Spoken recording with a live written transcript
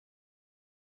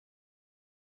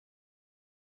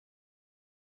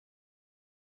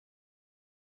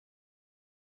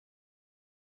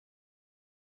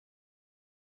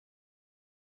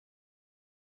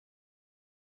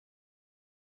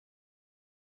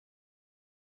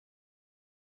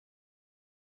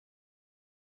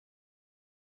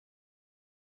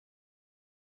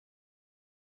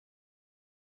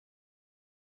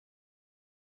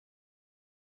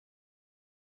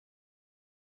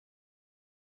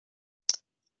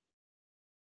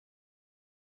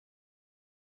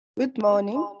Good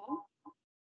morning.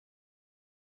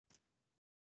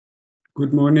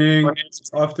 Good morning.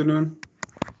 Afternoon.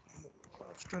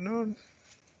 Afternoon.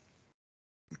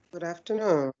 Good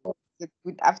afternoon.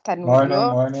 Good afternoon.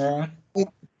 Morning.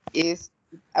 Yes,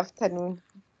 good afternoon.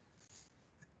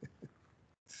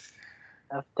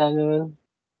 Afternoon.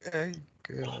 Hey,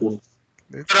 good.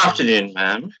 Good afternoon,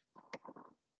 ma'am.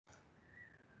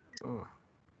 Oh.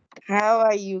 How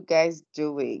are you guys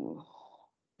doing?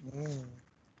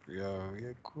 Yeah, we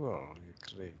are cool.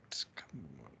 We're great. Come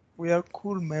on. We are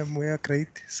cool, ma'am. We are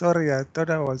great. Sorry, I thought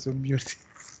I was on mute.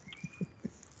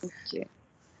 Okay.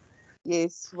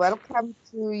 Yes, welcome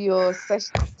to your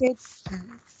session.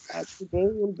 Today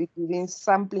we'll be doing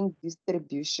sampling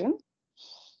distribution.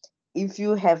 If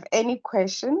you have any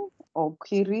question or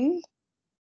query,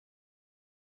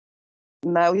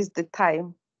 now is the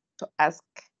time to ask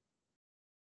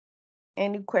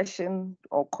any question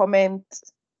or comment.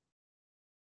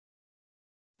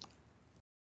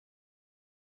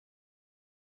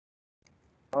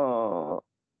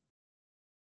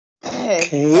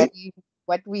 Regarding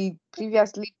what we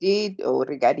previously did or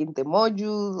regarding the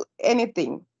module,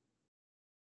 anything.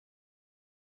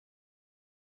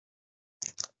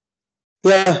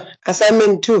 Yeah,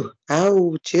 assignment 2.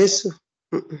 Oh, Jesus.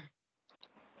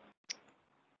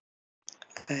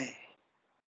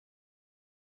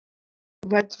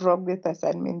 What's wrong with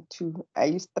assignment 2? Are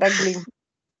you struggling?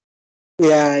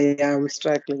 Yeah, I'm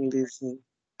struggling this.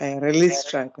 I really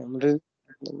struggle. I'm really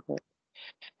struggling.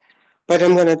 But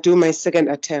I'm gonna do my second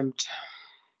attempt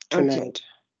tonight.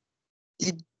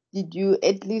 Okay. Did you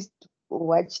at least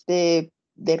watch the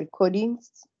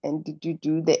recordings, and did you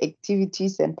do the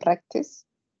activities and practice?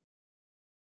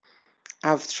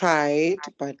 I've tried,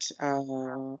 but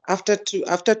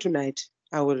after tonight,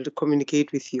 I will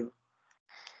communicate with you.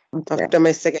 Okay. After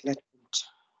my second attempt.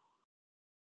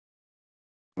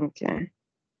 Okay.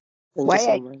 Thank you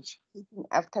so much.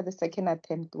 After the second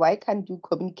attempt, why can't you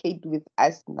communicate with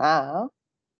us now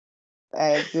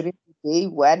during the day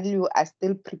while you are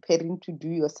still preparing to do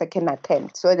your second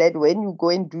attempt, so that when you go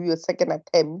and do your second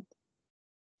attempt,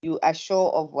 you are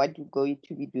sure of what you're going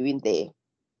to be doing there?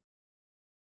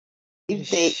 If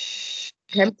they,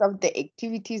 in terms of the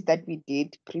activities that we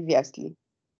did previously,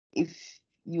 if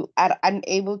you are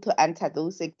unable to answer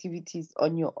those activities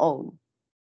on your own,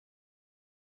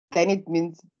 then it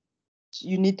means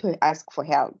you need to ask for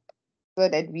help so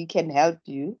that we can help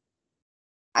you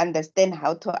understand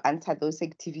how to answer those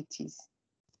activities.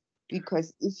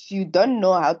 Because if you don't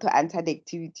know how to answer the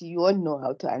activity, you won't know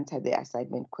how to answer the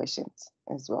assignment questions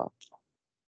as well.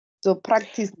 So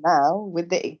practice now with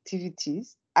the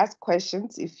activities. Ask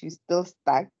questions if you're still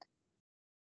stuck.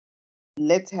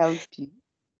 Let's help you.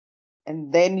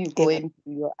 And then you go and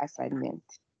do your assignment.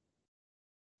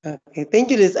 Okay,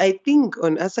 thank you, Liz. I think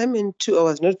on assignment 2, I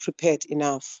was not prepared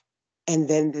enough. And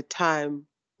then the time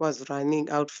was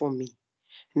running out for me.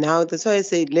 Now, that's why I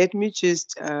said, let me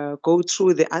just go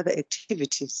through the other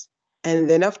activities. And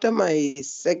then after my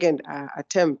second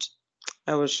attempt,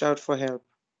 I will shout for help.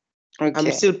 Okay.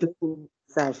 I'm still blaming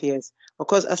myself, yes. Of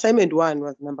course, assignment 1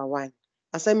 was number 1.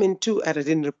 Assignment 2, I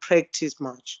didn't practice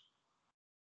much.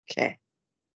 Okay.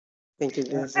 Thank you,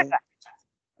 Liz.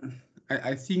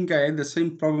 I think I had the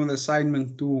same problem with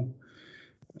assignment 2.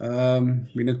 When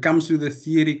it comes to the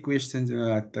theory questions,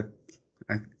 that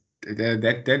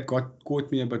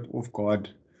caught me a bit off guard.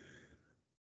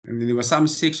 And there were some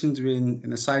sections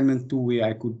in assignment 2 where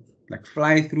I could like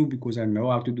fly through because I know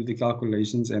how to do the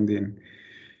calculations, and then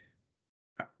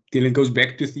it goes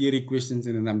back to theory questions,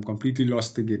 and then I'm completely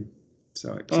lost again.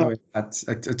 So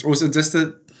it's also just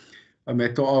a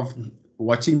matter of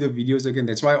watching the videos again.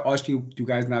 That's why I asked you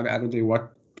guys now the other day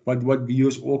what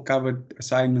videos all covered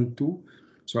assignment 2.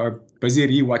 So I'm busy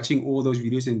re-watching all those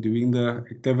videos and doing the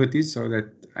activities so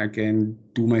that I can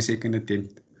do my second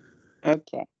attempt.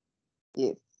 Okay.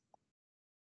 Yes.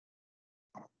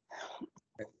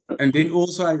 And then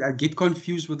also I get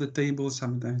confused with the tables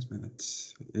sometimes, man.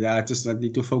 I just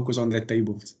need to focus on the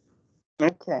tables.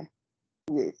 Okay.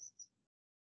 Yes.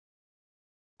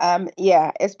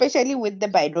 Yeah, especially with the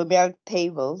binomial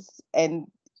tables, and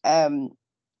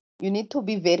you need to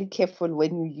be very careful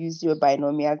when you use your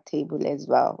binomial table as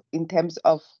well, in terms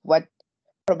of what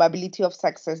probability of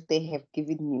success they have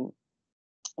given you,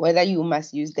 whether you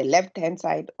must use the left-hand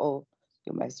side or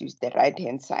you must use the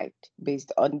right-hand side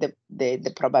based on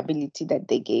the probability that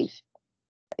they gave.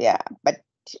 Yeah, but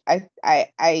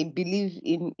I believe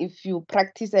in, if you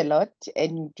practice a lot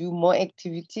and you do more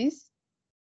activities,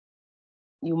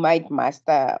 you might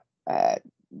master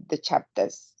the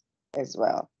chapters as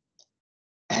well.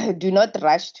 Do not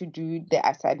rush to do the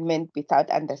assignment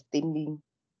without understanding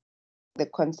the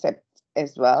concept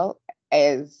as well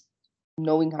as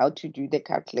knowing how to do the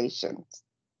calculations.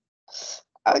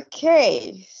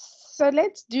 Okay, so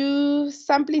let's do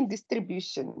sampling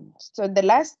distribution. So the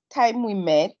last time we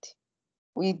met,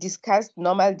 we discussed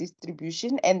normal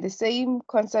distribution, and the same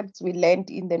concepts we learned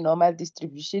in the normal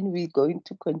distribution, we're going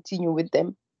to continue with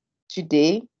them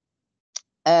today.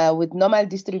 With normal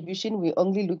distribution, we're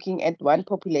only looking at one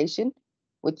population.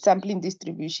 With sampling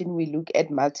distribution, we look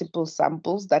at multiple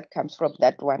samples that comes from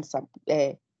that one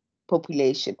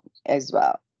population as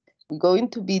well. We're going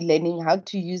to be learning how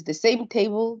to use the same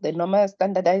table, the normal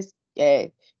standardized,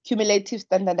 cumulative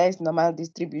standardized normal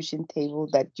distribution table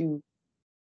that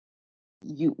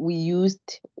we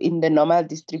used in the normal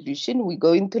distribution. We're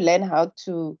going to learn how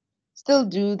to still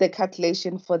do the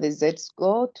calculation for the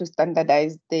Z-score to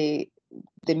standardize the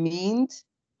means,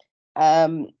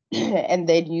 and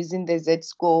then using the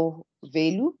Z-score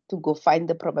value to go find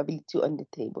the probability on the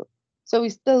table. So we're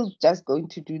still just going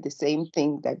to do the same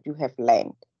thing that you have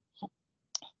learned.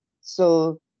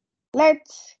 So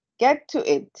let's get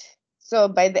to it. So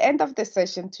by the end of the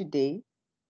session today,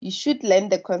 you should learn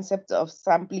the concept of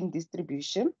sampling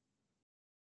distribution.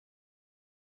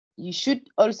 You should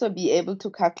also be able to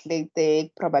calculate the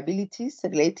probabilities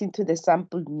relating to the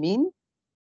sample mean,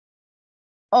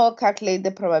 or calculate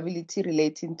the probability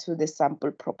relating to the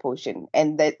sample proportion.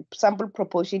 And the sample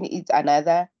proportion is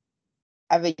another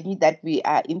avenue that we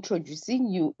are introducing.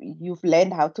 You've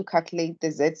learned how to calculate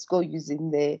the Z-score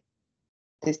using the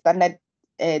standard,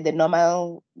 the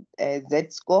normal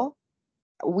Z-score,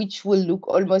 which will look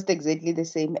almost exactly the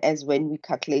same as when we're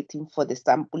calculating for the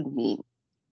sample mean.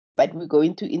 But we're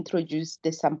going to introduce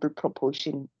the sample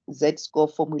proportion Z-score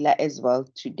formula as well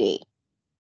today.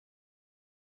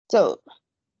 So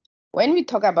when we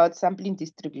talk about sampling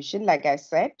distribution, like I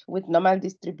said, with normal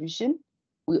distribution,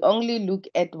 we only look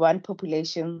at one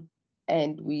population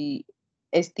and we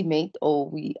estimate or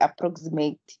we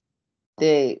approximate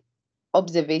the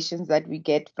observations that we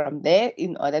get from there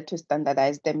in order to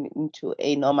standardize them into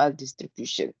a normal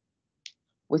distribution.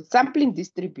 With sampling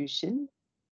distribution,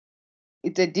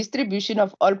 it's a distribution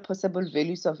of all possible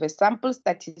values of a sample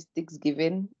statistics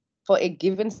given for a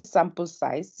given sample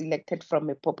size selected from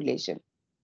a population.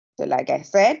 So like I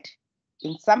said,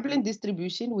 in sampling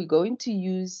distribution, we're going to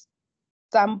use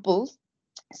samples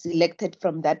selected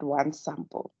from that one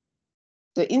sample.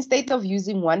 So instead of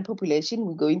using one population,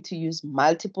 we're going to use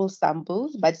multiple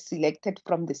samples, but selected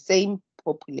from the same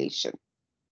population.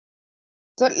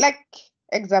 So like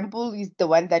example is the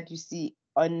one that you see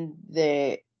on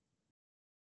the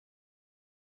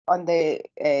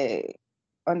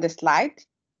slide.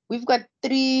 We've got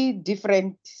 3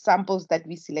 different samples that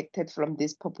we selected from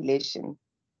this population.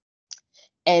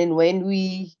 And when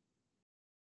we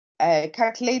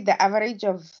calculate the average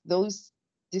of those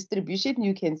distribution,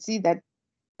 you can see that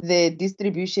the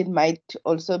distribution might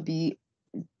also be,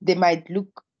 they might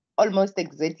look almost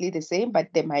exactly the same, but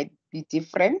they might be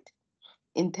different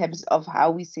in terms of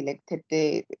how we selected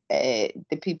the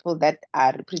people that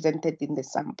are represented in the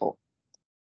sample.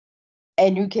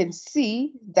 And you can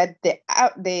see that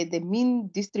the mean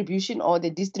distribution or the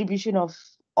distribution of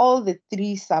all the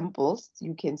 3 samples,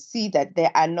 you can see that they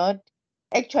are not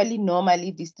actually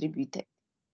normally distributed.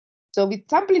 So with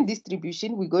sampling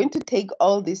distribution, we're going to take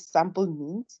all these sample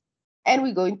means and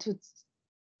we're going to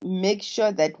make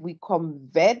sure that we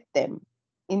convert them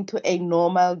into a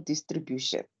normal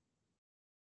distribution.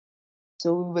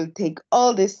 So we will take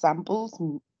all these samples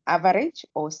average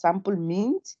or sample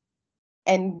means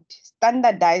and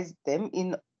standardize them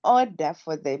in order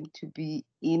for them to be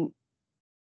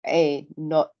or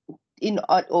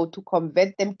to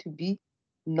convert them to be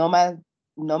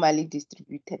normally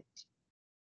distributed.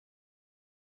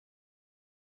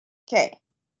 Okay.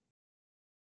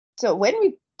 So when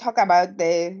we talk about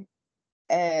the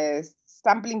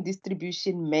sampling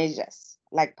distribution measures,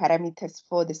 like parameters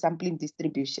for the sampling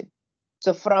distribution.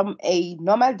 So from a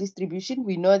normal distribution,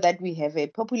 we know that we have a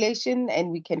population and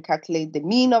we can calculate the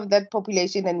mean of that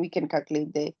population and we can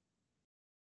calculate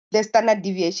the standard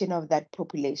deviation of that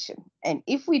population. And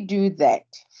if we do that,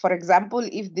 for example,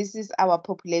 if this is our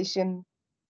population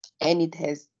and it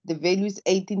has the values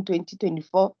 18, 20,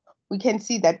 24, we can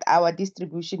see that our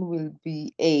distribution will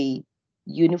be a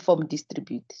uniform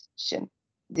distribution.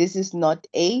 This is not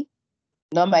a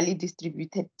normally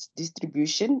distributed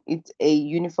distribution, it's a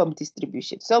uniform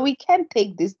distribution. So we can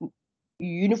take this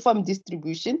uniform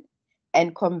distribution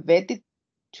and convert it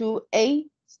to a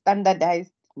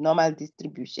standardized normal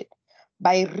distribution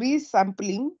by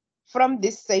resampling from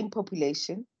this same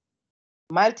population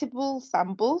multiple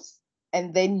samples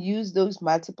and then use those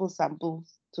multiple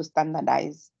samples to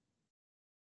standardize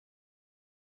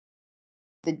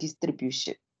the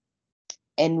distribution.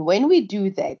 And when we do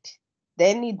that,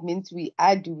 then it means we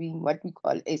are doing what we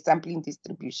call a sampling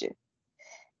distribution.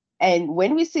 And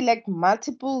when we select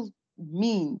multiple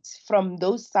means from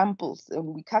those samples and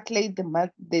we calculate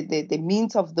the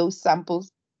means of those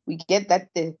samples, we get that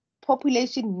the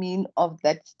population mean of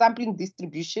that sampling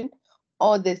distribution,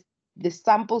 or the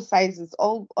sample sizes,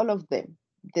 all of them,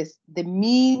 the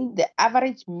mean, the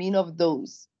average mean of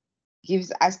those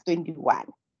gives us 21.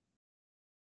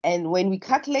 And when we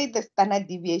calculate the standard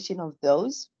deviation of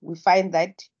those, we find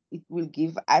that it will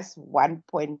give us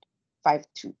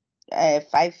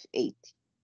 1.58.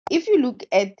 If you look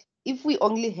at, if we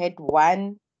only had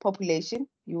one population,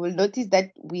 you will notice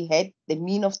that we had the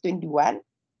mean of 21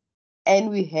 and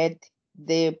we had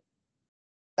the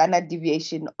standard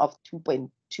deviation of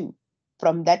 2.2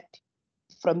 from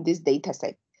this data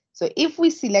set. So if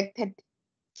we selected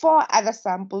 4 other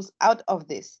samples out of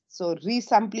this, so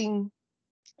resampling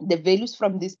the values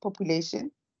from this population,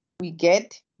 we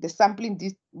get the sampling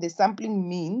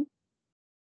mean,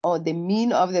 or the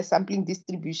mean of the sampling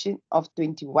distribution of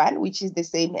 21, which is the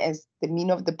same as the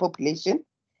mean of the population.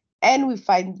 And we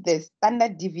find the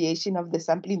standard deviation of the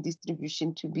sampling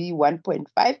distribution to be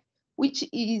 1.5, which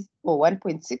is, or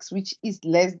 1.6, which is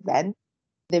less than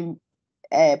the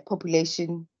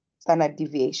population standard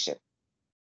deviation.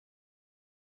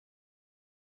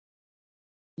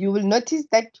 You will notice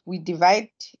that we divide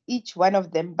each one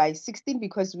of them by 16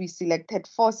 because we selected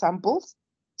 4 samples.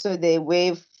 So they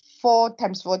were 4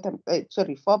 plus 4 plus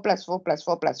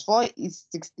 4 plus 4 is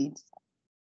 16.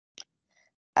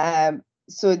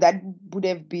 So that would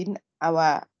have been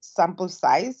our sample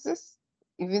sizes,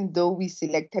 even though we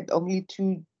selected only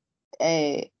 2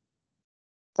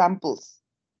 samples.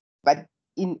 But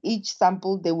in each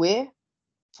sample, there were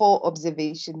 4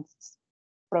 observations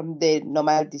from the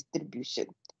normal distribution.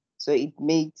 So it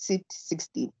makes it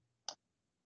 16.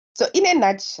 So in a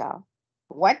nutshell,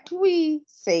 what we're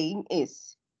saying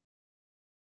is,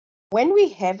 when we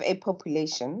have a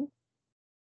population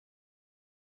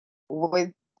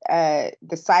with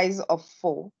the size of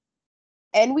 4,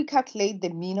 and we calculate the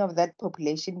mean of that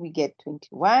population, we get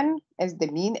 21 as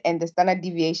the mean and the standard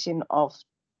deviation of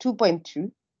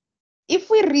 2.2.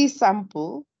 If we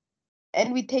resample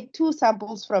and we take 2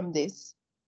 samples from this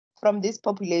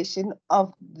population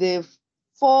of the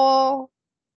 4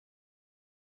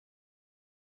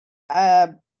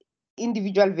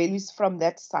 individual values from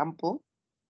that sample,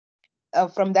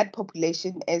 from that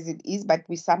population as it is, but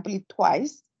we sample it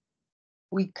twice,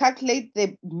 we calculate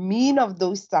the mean of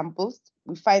those samples,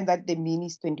 we find that the mean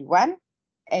is 21,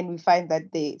 and we find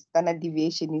that the standard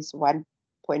deviation is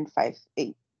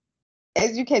 1.58.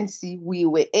 As you can see, we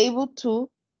were able to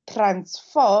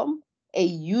transform a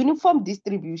uniform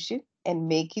distribution and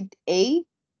make it a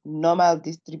normal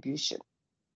distribution.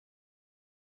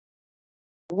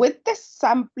 With the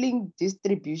sampling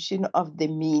distribution of the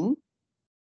mean,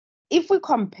 if we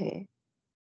compare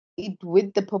it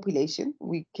with the population,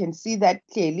 we can see that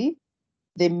clearly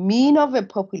the mean of a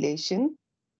population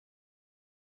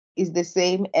is the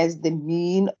same as the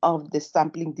mean of the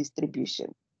sampling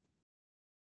distribution.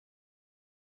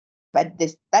 But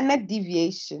the standard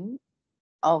deviation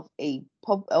of the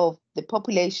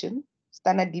population,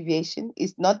 standard deviation,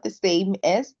 is not the same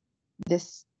as the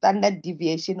standard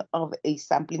deviation of a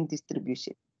sampling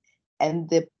distribution. And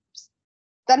the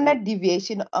standard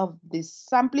deviation of the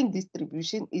sampling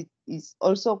distribution is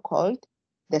also called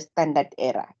the standard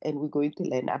error. And we're going to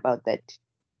learn about that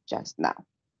just now.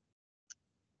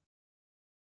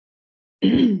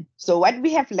 So what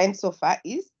we have learned so far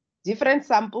is different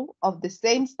sample of the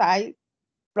same size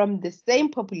from the same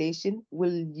population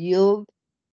will yield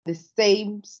the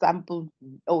same sample,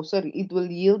 it will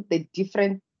yield the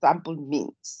different sample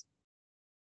means.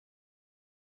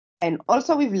 And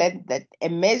also we've learned that a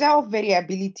measure of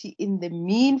variability in the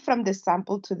mean from the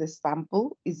sample to the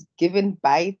sample is given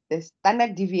by the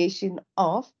standard deviation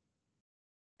of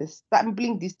the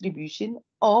sampling distribution,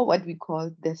 or what we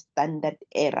call the standard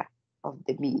error of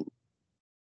the mean.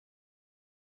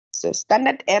 So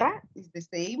standard error is the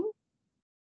same.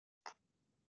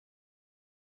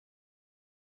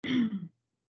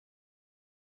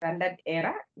 Standard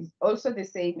error is also the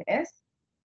same as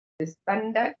the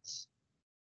standard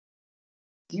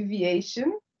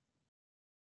deviation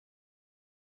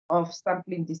of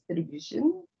sampling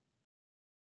distribution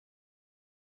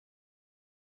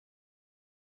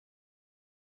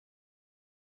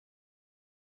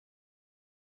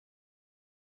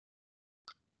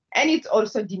and it's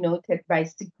also denoted by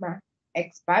sigma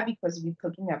x bar because we're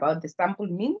talking about the sample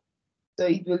mean. So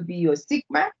it will be your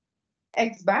sigma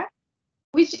x bar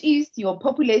which is your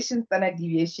population standard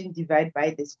deviation divided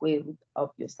by the square root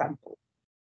of your sample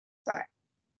size.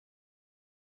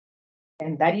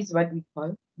 And that is what we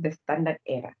call the standard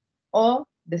error, or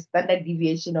the standard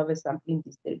deviation of a sampling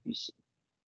distribution,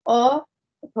 or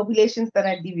the population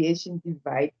standard deviation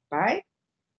divided by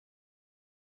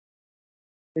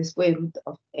the square root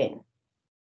of n.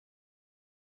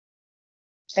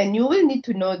 And you will need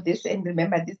to know this and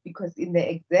remember this, because in the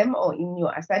exam or in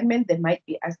your assignment, they might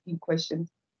be asking questions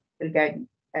regarding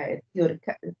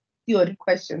theory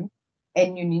questions,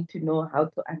 and you need to know how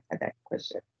to answer that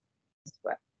question as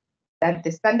well. That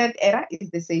the standard error is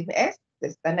the same as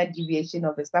the standard deviation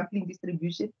of a sampling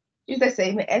distribution is the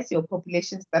same as your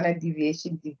population standard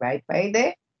deviation divided by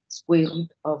the square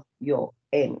root of your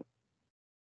n.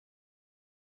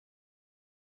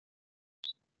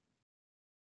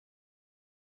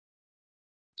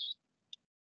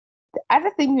 The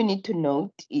other thing you need to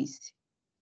note is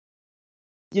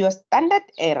your standard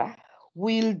error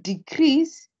will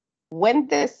decrease when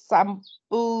the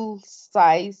sample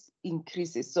size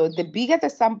increases. So the bigger the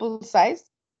sample size,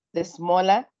 the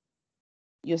smaller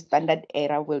your standard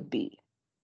error will be.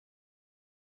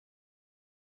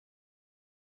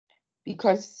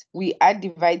 Because we are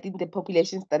dividing the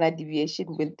population standard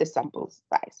deviation with the sample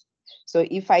size. So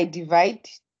if I divide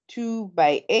 2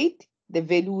 by 8, the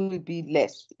value will be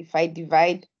less. If I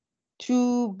divide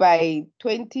 2 by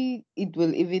 20, it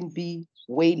will even be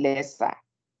way lesser.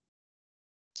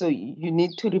 So you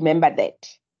need to remember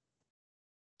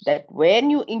that when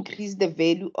you increase the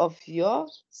value of your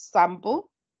sample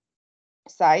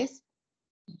size,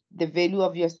 the value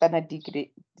of your standard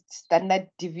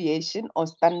deviation or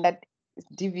standard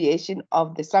deviation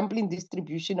of the sampling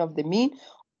distribution of the mean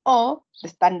or the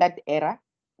standard error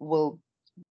will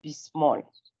be small.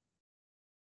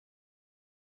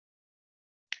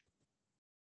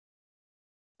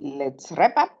 Let's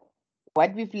wrap up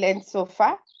what we've learned so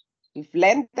far. We've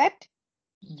learned that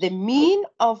the mean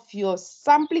of your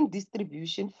sampling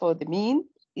distribution for the mean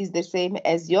is the same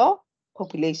as your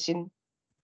population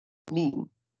mean.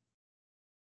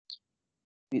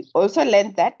 We also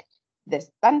learned that the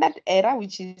standard error,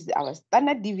 which is our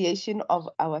standard deviation of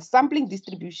our sampling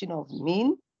distribution of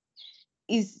mean,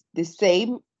 is the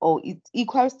same or it's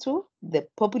equals to the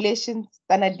population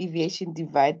standard deviation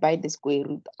divided by the square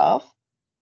root of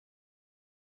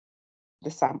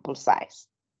the sample size.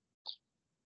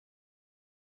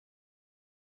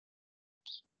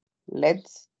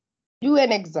 Let's do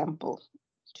an example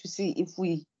to see if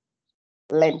we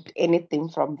learned anything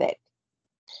from that.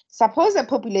 Suppose a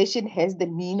population has the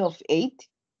mean of 8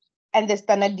 and the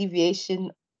standard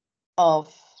deviation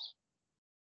of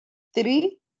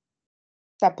 3.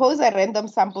 Suppose a random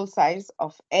sample size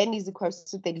of n is equals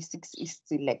to 36 is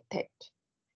selected.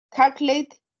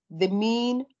 Calculate the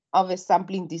mean of a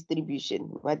sampling distribution.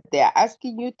 What they are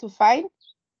asking you to find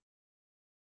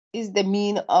is the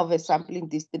mean of a sampling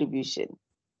distribution.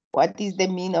 What is the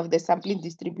mean of the sampling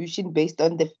distribution based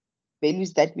on the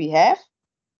values that we have?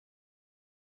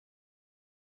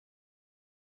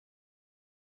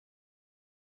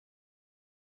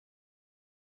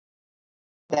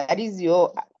 That is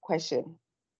your question.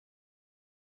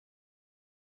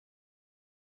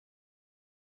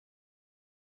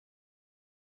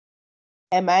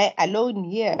 Am I alone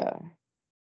here?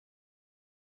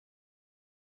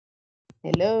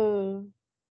 Hello?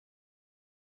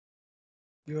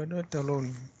 You are not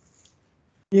alone.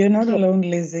 You're not alone,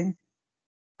 Lizzie.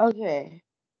 Okay.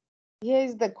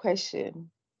 Here's the question.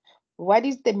 What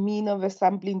is the mean of a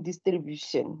sampling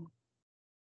distribution?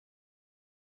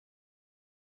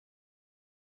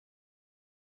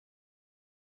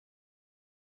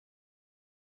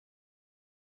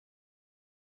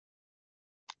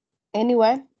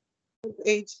 Anyone?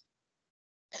 8.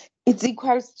 It's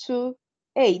equals to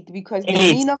 8 because the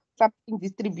mean of sampling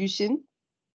distribution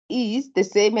is the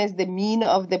same as the mean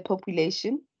of the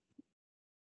population.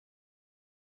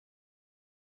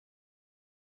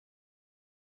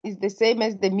 Is the same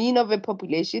as the mean of a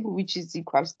population, which is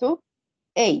equals to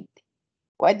 8.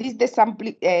 What is the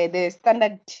sampling, the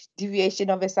standard deviation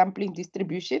of a sampling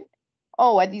distribution?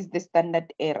 Or what is the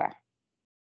standard error?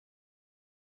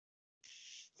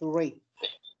 3.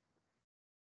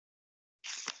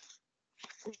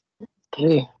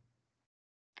 3.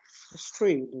 It's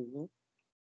 3, isn't it?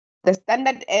 The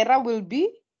standard error will be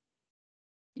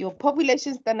your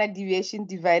population standard deviation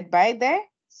divided by the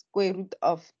square root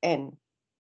of n.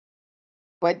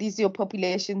 What is your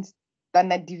population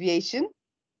standard deviation?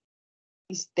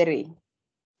 Is 3.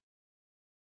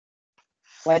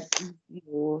 What is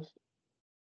your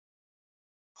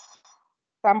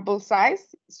sample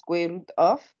size? Square root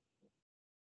of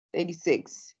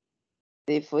 36.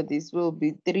 Therefore, this will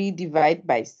be 3 divided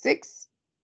by 6,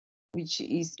 which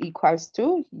is equals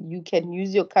to, you can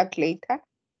use your calculator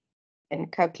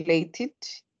and calculate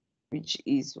it, which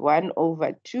is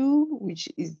 1/2, which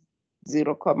is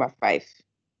 0.5.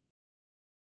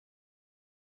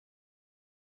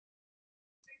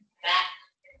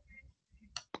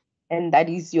 And that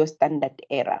is your standard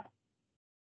error.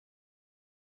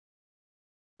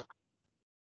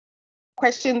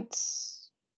 Questions?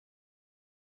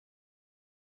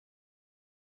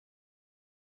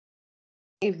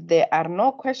 If there are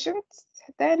no questions,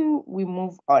 then we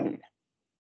move on.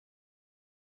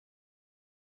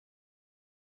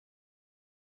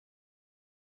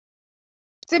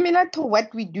 Similar to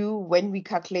what we do when we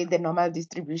calculate the normal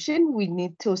distribution, we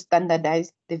need to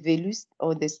standardize the values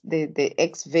or the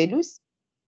X values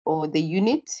or the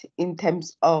unit in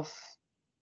terms of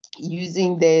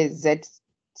using the Z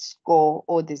score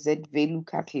or the Z value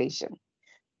calculation.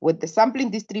 With the sampling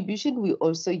distribution, we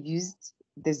also used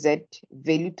the Z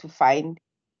value to find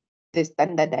the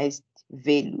standardized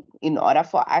value in order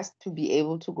for us to be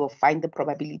able to go find the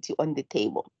probability on the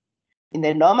table. In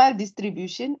the normal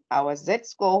distribution, our Z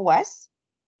score was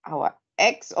our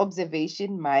X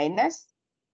observation minus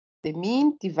the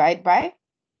mean divided by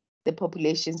the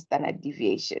population standard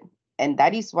deviation. And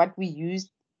that is what we used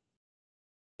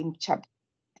in chapter,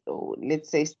 let's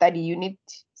say study unit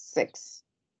 6.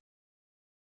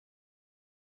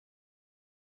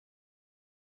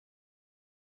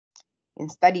 In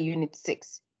study unit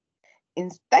 6.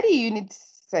 In study unit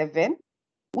 7,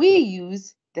 we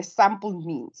use the sample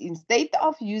means. Instead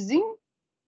of using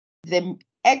the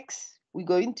X, we're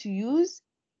going to use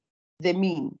the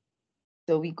mean.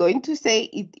 So we're going to say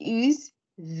it is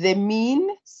the mean,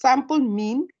 sample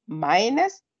mean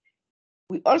minus,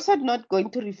 we're also not going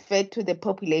to refer to the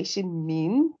population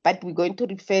mean, but we're going to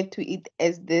refer to it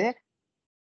as the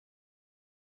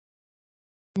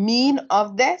mean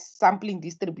of the sampling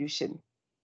distribution,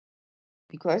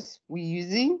 because we're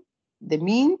using the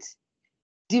means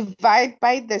divided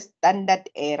by the standard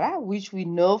error, which we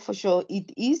know for sure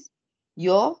it is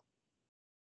your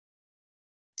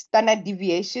standard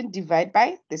deviation divided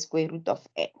by the square root of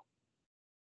n.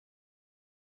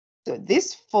 So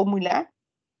this formula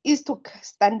is to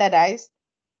standardize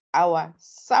our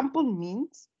sample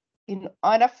means in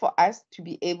order for us to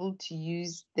be able to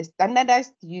use the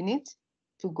standardized unit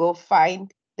to go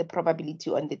find the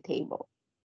probability on the table.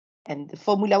 And the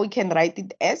formula, we can write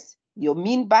it as your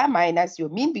mean bar minus your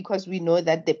mean, because we know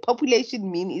that the population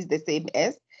mean is the same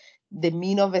as the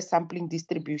mean of a sampling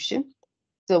distribution.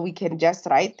 So we can just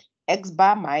write X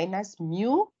bar minus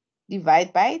mu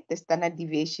divided by the standard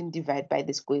deviation divided by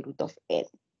the square root of n.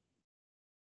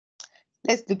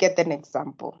 Let's look at an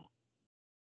example.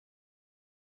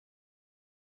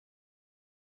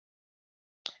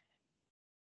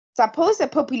 Suppose a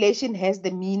population has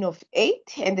the mean of 8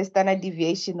 and the standard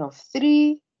deviation of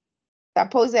 3.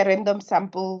 Suppose a random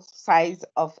sample size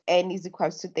of n is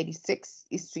equals to 36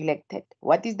 is selected.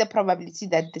 What is the probability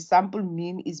that the sample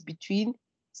mean is between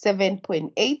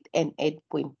 7.8 and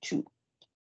 8.2?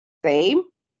 Same.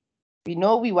 We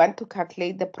know we want to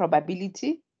calculate the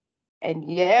probability. And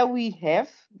here we have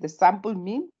the sample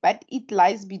mean, but it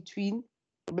lies between.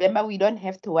 Remember, we don't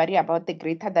have to worry about the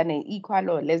greater than or equal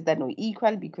or less than or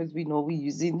equal, because we know we're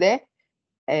using the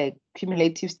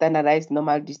cumulative standardized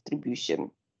normal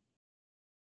distribution.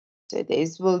 So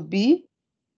this will be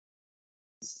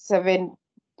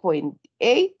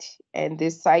 7.8, and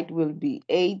this side will be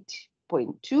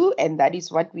 8.2, and that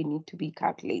is what we need to be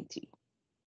calculating.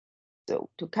 So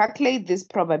to calculate this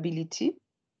probability,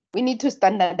 we need to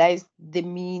standardize the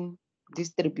mean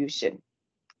distribution.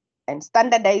 And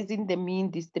standardizing the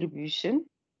mean distribution,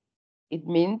 it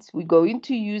means we're going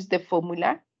to use the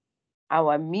formula,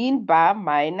 our mean bar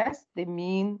minus the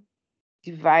mean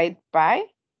divided by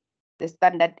the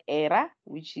standard error,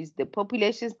 which is the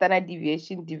population standard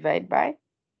deviation divided by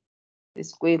the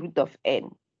square root of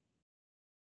n,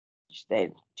 which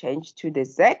then change to the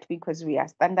z because we are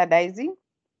standardizing.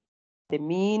 The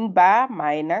mean bar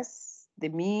minus the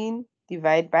mean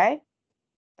divided by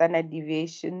standard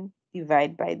deviation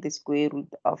divided by the square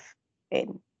root of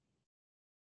n.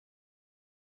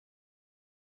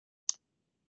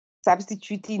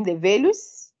 Substituting the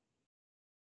values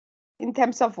in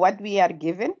terms of what we are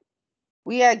given.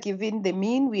 We are given the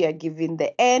mean, we are given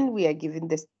the n, we are given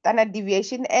the standard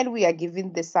deviation, and we are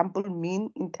given the sample mean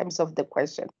in terms of the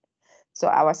question. So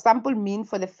our sample mean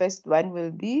for the first one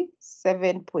will be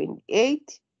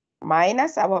 7.8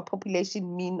 minus our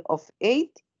population mean of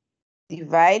 8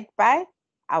 divided by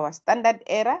our standard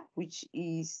error, which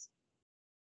is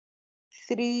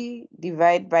 3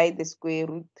 divided by the square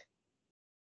root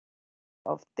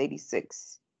of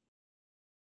 36.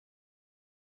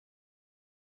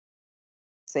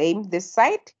 Same this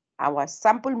side, our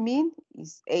sample mean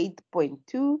is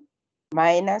 8.2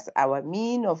 minus our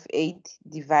mean of 8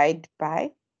 divided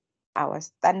by our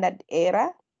standard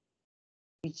error,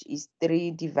 which is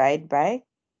 3 divided by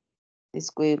the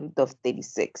square root of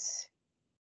 36.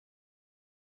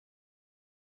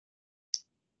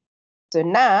 So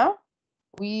now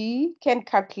we can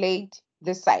calculate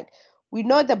the side. We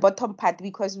know the bottom part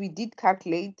because we did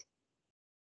calculate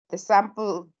the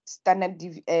sample standard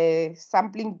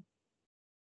sampling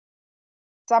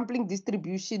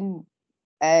distribution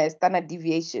standard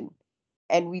deviation,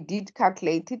 and we did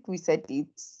calculate it. We said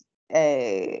it's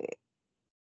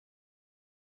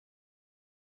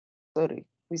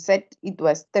we said it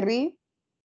was 3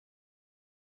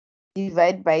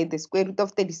 divided by the square root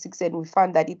of 36, and we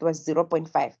found that it was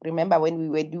 0.5. Remember when we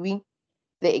were doing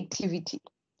the activity,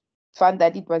 found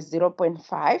that it was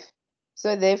 0.5.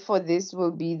 So therefore, this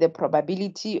will be the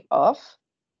probability of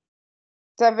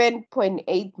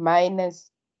 7.8 minus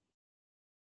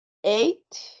 8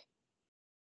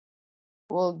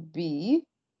 will be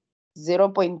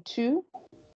 0.2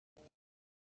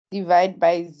 divided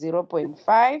by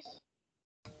 0.5.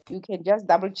 You can just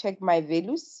double check my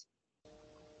values.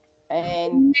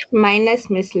 And minus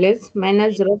Miss Liz,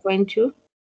 minus 0.2.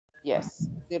 Yes,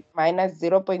 minus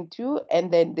 0.2,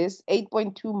 and then this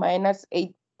 8.2 minus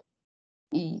 8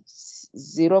 is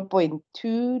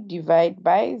 0.2 divided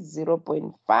by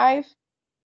 0.5,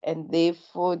 and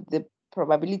therefore the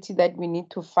probability that we need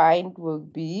to find will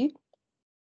be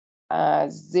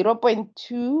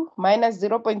 0.2 minus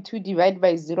 0.2 divided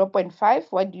by 0.5.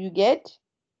 What do you get?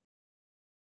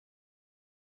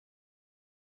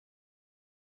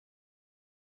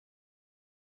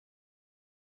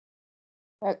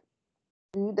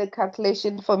 Do the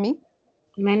calculation for me.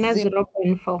 Minus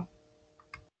 0.4.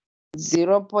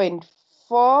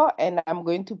 0.4, and I'm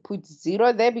going to put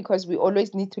 0 there because we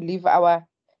always need to leave our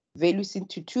values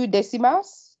into 2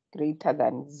 decimals, greater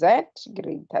than z,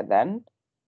 greater than,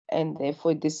 and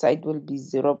therefore this side will be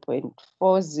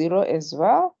 0.40 as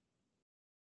well,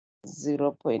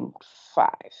 0.5.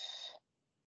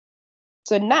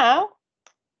 So now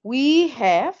we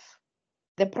have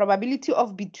the probability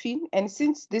of between, and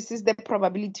since this is the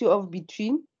probability of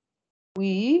between,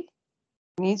 we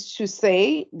need to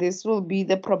say this will be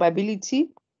the probability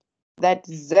that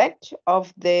z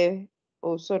of the,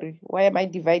 oh sorry, why am I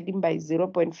dividing by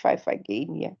 0.5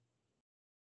 again here?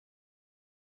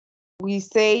 We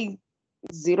say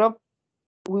 0,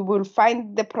 we will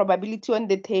find the probability on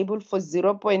the table for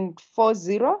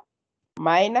 0.40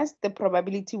 minus the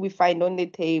probability we find on the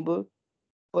table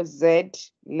for z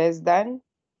less than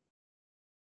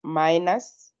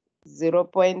minus 0.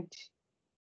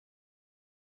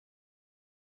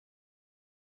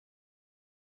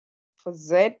 For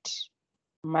z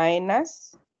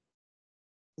minus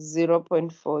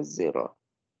 0.40.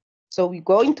 So we're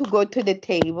going to go to the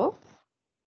table.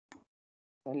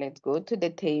 So let's go to the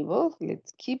table.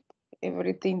 Let's keep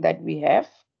everything that we have.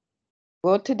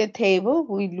 Go to the table.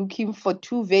 We're looking for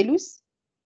 2 values.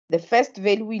 The first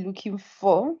value we're looking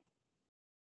for,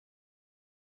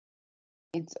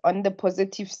 it's on the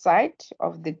positive side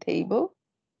of the table.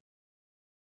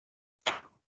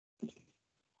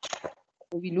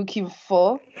 We're looking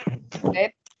for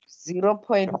that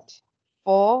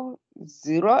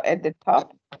 0.40 at the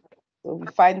top. So we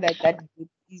find that that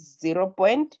is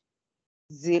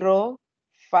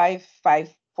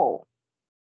 0.0554.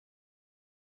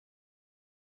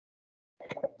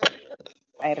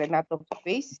 I ran out of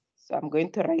space, so I'm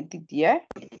going to write it here.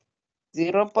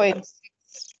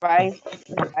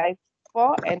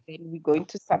 0.6554, and then we're going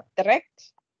to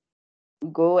subtract.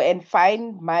 We go and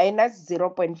find minus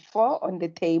 0.4 on the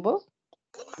table.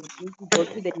 We go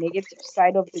to the negative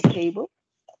side of the table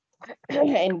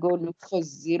and go look for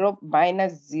 0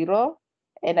 minus 0.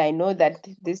 And I know that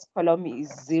this column is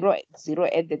 0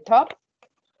 at the top.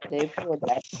 Therefore,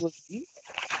 that will be,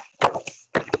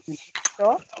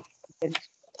 so you can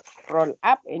scroll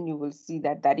up and you will see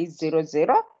that that is 0,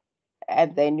 0.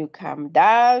 And then you come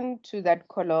down to that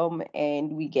column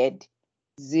and we get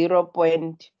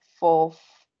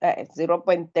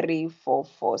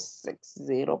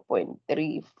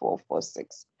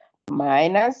 0.3446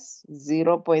 minus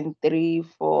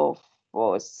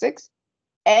 0.3446.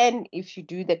 And if you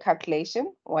do the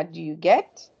calculation, what do you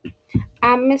get?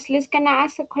 Miss Liz, can I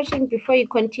ask a question before you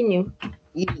continue?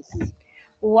 Yes.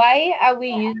 Why are we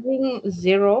using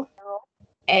 0,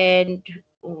 and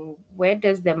where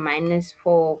does the minus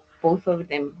for both of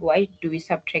them? Why do we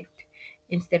subtract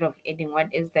instead of adding?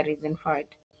 What is the reason for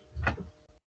it?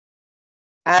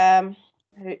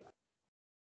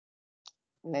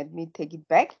 Let me take it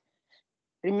back.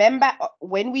 Remember,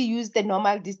 when we use the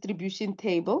normal distribution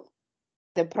table,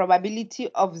 the probability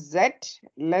of Z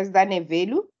less than a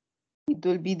value, it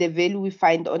will be the value we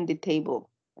find on the table.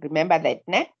 Remember that,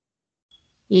 ne?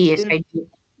 Yes, I do.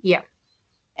 Yeah.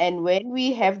 And when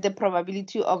we have the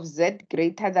probability of Z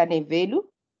greater than a value,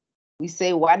 we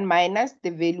say 1 minus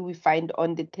the value we find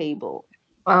on the table.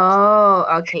 Oh,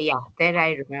 okay. Yeah, that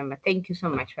I remember. Thank you so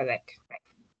much for that.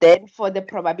 Then for the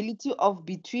probability of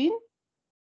between,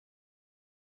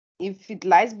 if it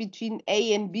lies between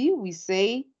A and B, we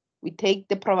say we take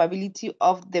the probability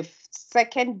of the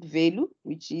second value,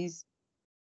 which is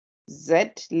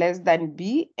Z less than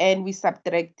B, and we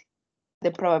subtract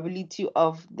the probability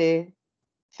of the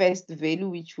first value,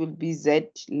 which will be Z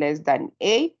less than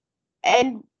A,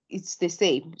 and it's the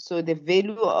same. So the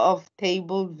value of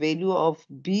table value of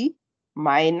B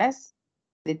minus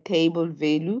the table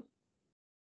value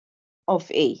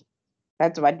of A.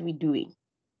 That's what we're doing.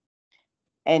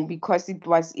 And because it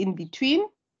was in between,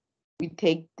 we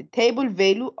take the table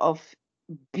value of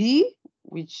B,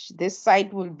 which this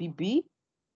side will be B.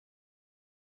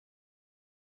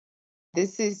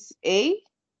 This is A,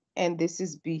 and this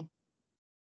is B.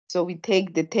 So we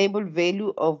take the table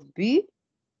value of B,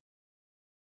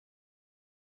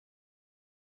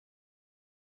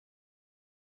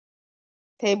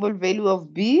 table value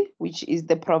of B, which is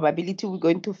the probability we're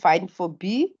going to find for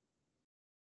B,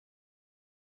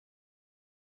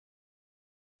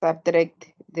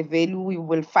 subtract the value we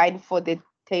will find for the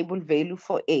table value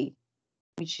for A,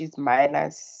 which is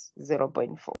minus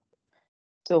 0.4.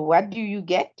 So what do you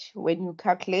get when you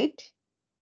calculate?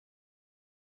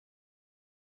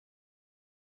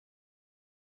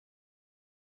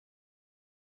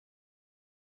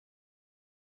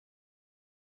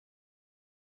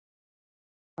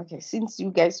 Okay, since you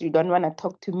guys, you don't want to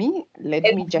talk to me, let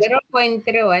me just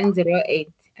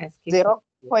 0.3108.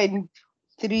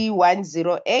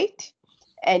 0.3108.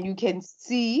 And you can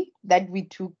see that we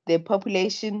took the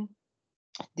population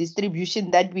distribution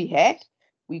that we had,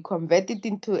 we converted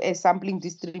into a sampling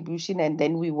distribution, and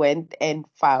then we went and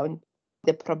found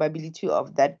the probability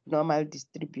of that normal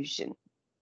distribution,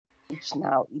 which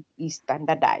now it is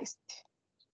standardized.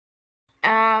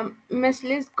 Miss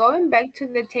Liz, going back to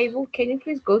the table, can you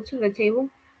please go to the table?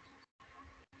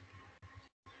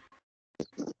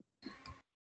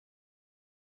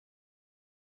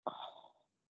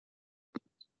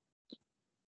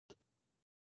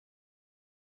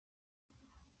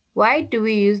 Why do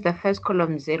we use the first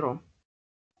column 0?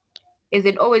 Is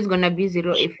it always going to be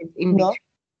 0 if it's in between?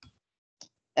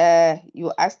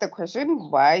 You asked the question,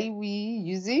 why we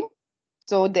using?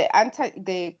 So the answer,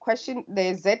 the question,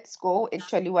 the Z score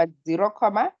actually was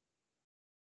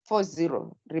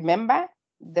 0.40. Remember,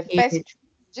 the first two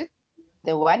digits,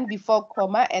 the one before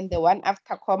comma and the one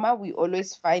after comma, we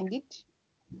always find it.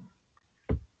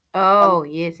 Oh,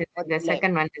 yes, the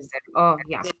second one is 0. Oh,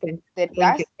 yeah. The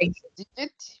last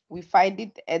digit, we find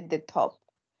it at the top.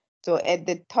 So at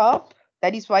the top,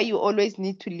 that is why you always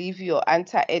need to leave your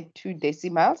answer at 2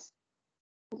 decimals.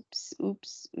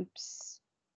 Oops.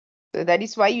 So that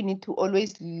is why you need to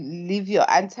always leave your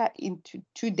answer into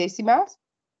 2 decimals,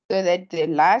 so that the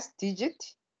last digit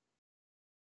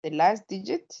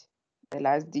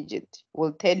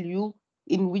will tell you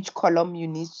in which column you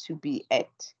need to be at.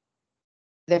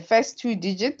 The first 2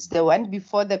 digits, the one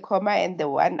before the comma and the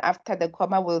one after the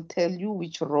comma, will tell you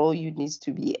which row you need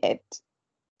to be at.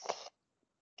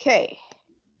 Okay.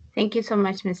 Thank you so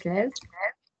much, Miss Liz.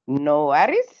 No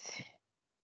worries.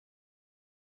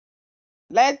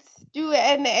 Let's do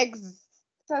an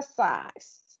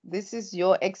exercise. This is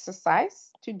your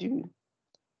exercise to do.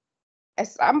 A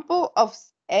sample of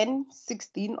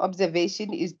N16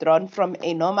 observation is drawn from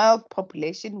a normal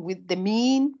population with the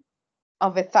mean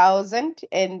of 1,000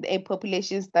 and a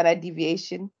population standard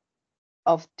deviation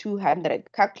of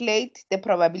 200. Calculate the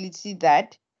probability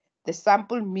that the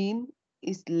sample mean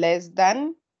is less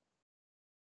than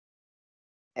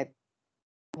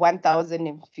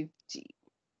 1,050.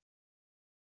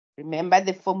 Remember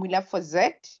the formula for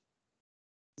Z?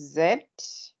 Z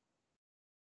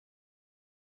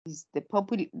is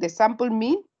the sample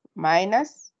mean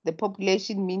minus the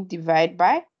population mean divided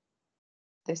by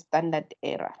the standard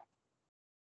error.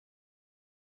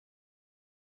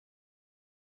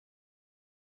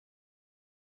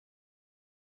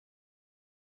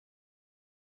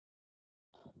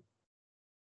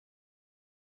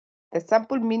 The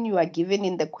sample mean you are given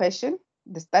in the question,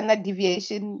 the standard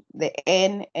deviation, the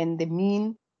N, and the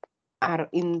mean are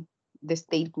in the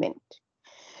statement.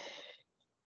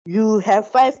 You have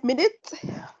 5 minutes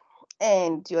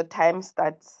and your time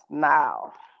starts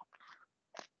now.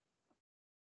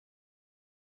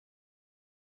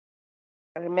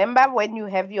 Remember, when you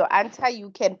have your answer, you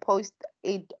can post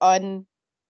it on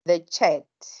the chat.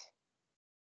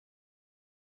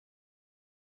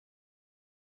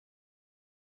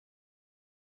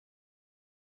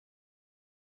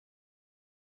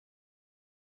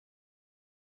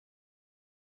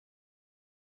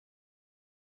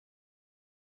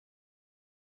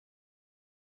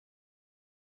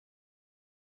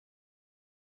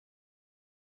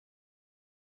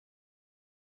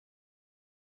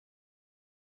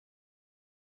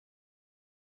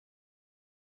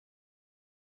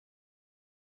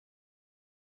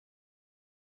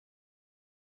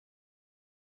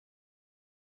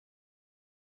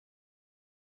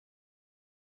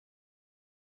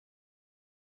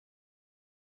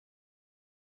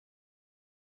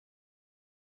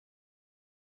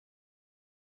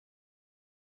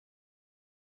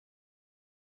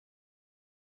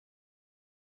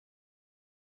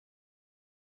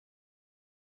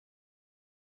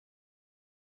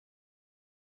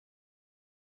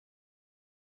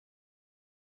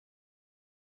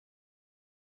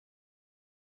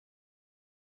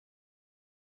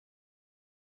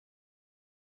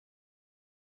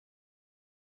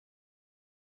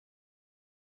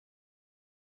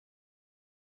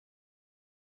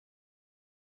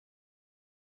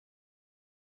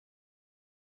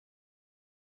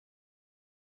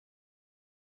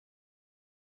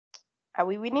 Are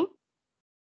we winning?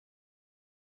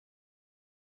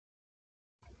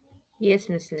 Yes,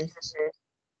 Mrs.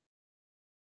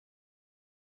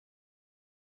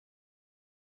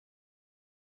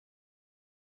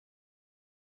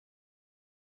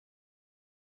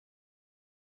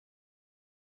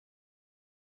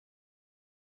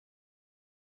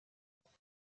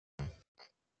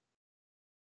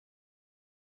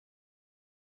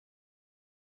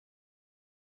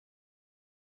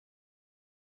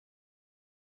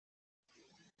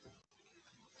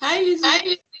 Hi,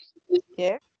 Lizzie.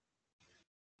 Yeah.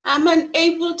 I'm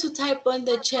unable to type on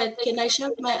the chat. Can I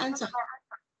shout my answer?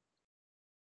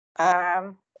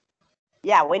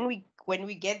 Yeah, when we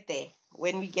get there,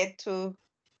 when we get to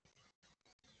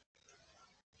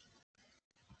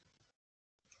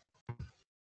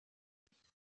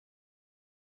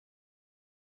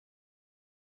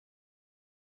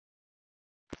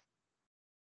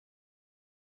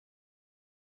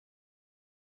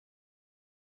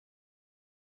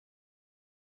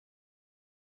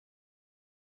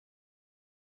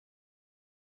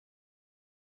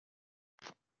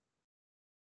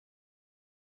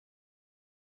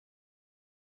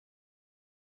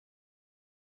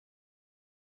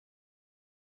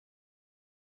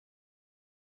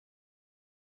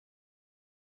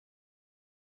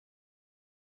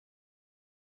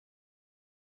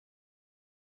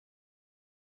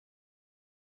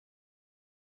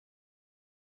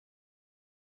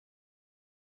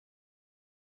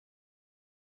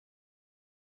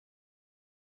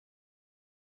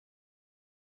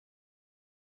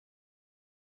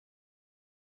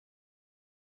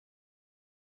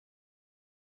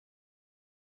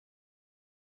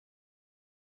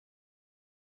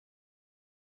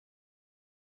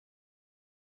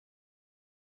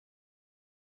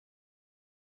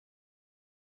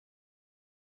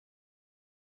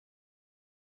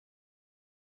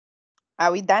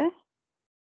are we done?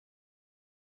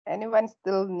 Anyone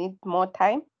still need more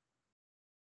time?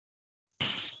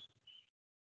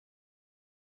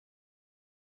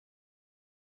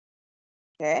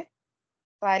 Okay.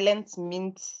 Silence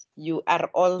means you are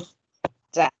all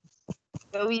done.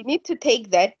 So we need to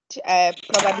take that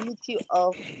probability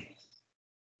of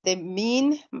the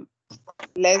mean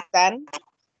less than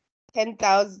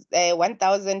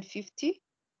 1050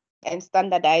 and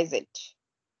standardize it.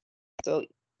 So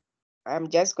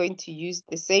I'm just going to use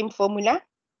the same formula.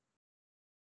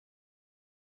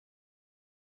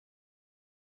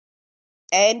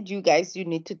 And you guys, you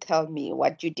need to tell me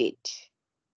what you did.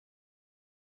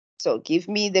 So give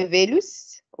me the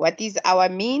values. What is our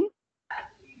mean?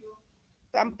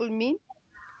 Sample mean?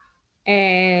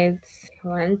 It's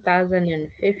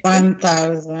 1050.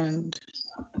 1,000.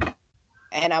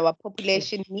 And our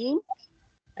population mean?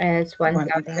 It's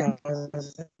 1000.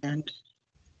 1,000.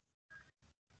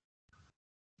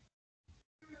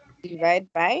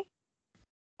 Divide by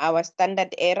our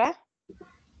standard error?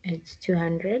 It's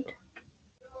 200.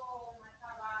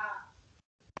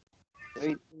 So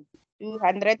it's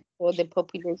 200 for the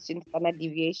population standard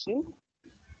deviation.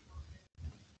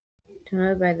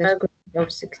 Divided by the square root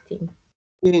of 16.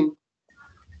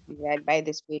 Divide by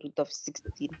the square root of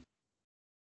 16.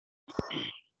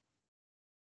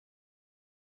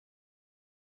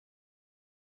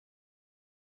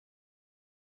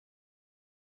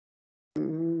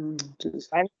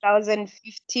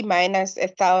 1050 minus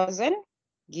 1000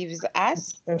 gives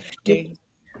us 50.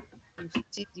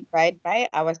 50 divided by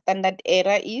our standard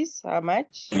error is how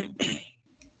much?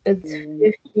 It's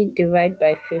 50 divided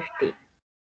by 50.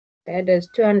 That is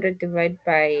 200 divided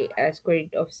by square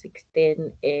root of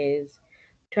 16 is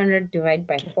 200 divided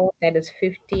by 4. That is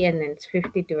 50, and then it's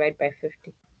 50 divided by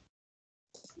 50.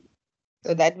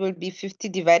 So that will be 50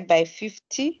 divided by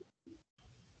 50.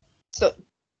 So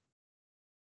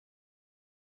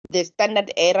the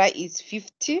standard error is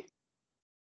 50.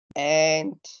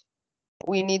 And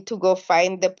we need to go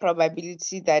find the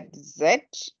probability that Z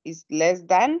is less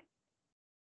than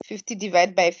 50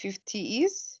 divided by 50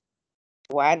 is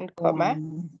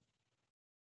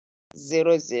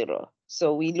 1,00.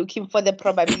 So we're looking for the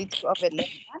probability of a less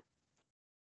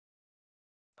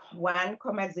than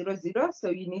 1,00. So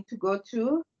you need to go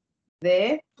to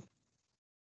the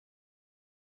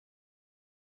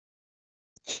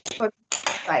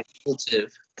side.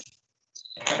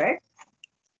 Correct?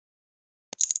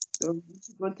 So we need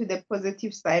to go to the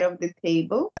positive side of the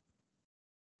table.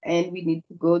 And we need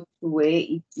to go to where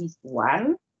it is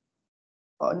 1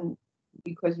 on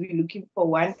because we're looking for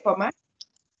 1,00.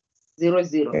 0.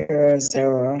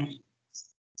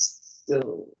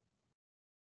 So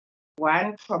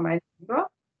 1,0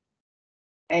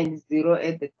 and 0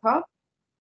 at the top.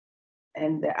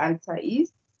 And the answer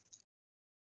is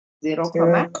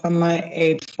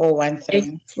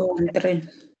 0,8413.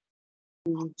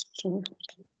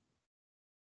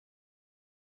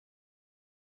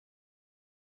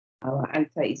 Our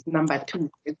answer is number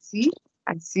 2. Let's see.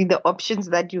 I see the options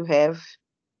that you have.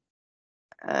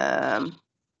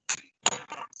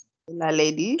 La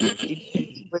lady,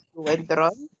 you went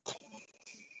wrong.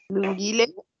 Lungile.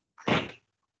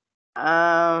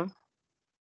 I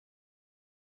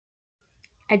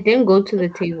didn't go to the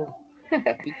table.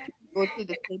 Go to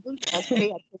the table, just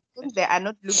pay attention. They are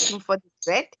not looking for the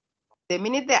Z. The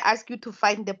minute they ask you to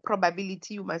find the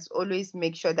probability, you must always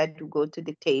make sure that you go to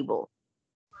the table.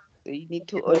 So you need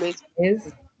to always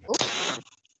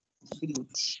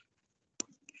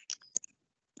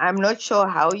I'm not sure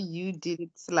how you did it,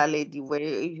 Lady, where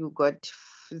you got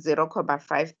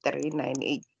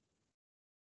 0,5398.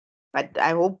 But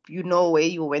I hope you know where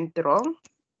you went wrong.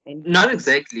 And Not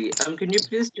exactly. Can you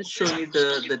please just show me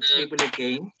the table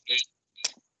again?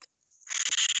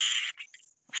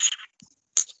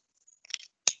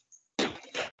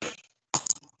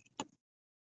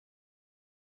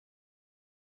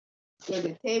 So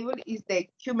the table is the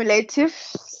cumulative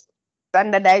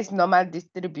standardized normal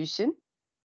distribution.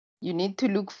 You need to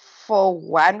look for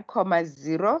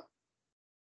 1,0.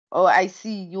 Oh, I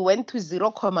see. You went to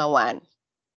 0,1.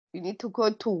 You need to go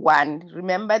to 1.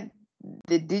 Remember,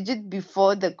 the digit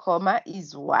before the comma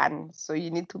is 1. So you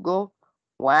need to go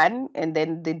 1, and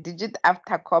then the digit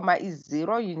after comma is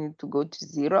 0. You need to go to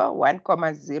 0,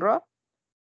 1,0,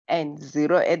 and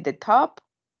 0 at the top.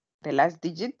 The last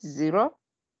digit, 0.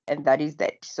 And that is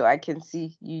that. So I can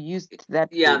see you used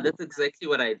that. Yeah, table. that's exactly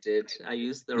what I did. I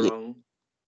used the wrong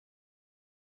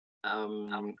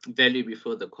value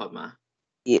before the comma.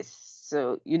 Yes.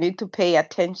 So you need to pay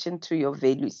attention to your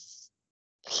values.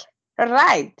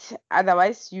 Right.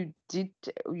 Otherwise, you do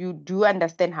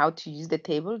understand how to use the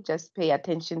table. Just pay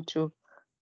attention to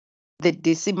the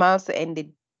decimals and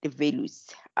the values.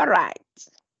 All right.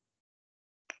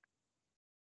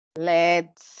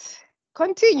 Let's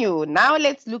continue. Now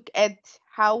let's look at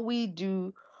how we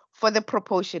do for the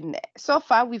proportion. So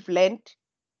far, we've learned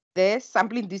the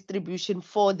sampling distribution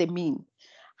for the mean.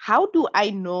 How do I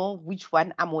know which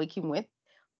one I'm working with?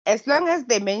 As long as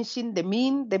they mention the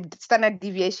mean, the standard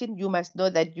deviation, you must know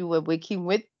that you were working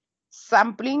with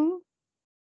sampling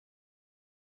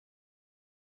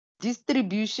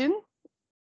distribution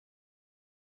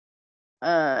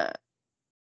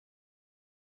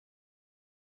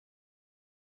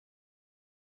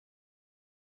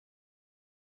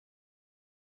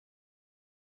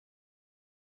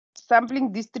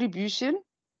sampling distribution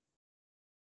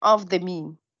of the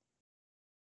mean.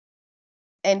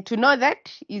 And to know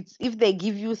that, it's if they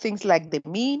give you things like the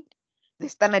mean, the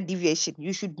standard deviation,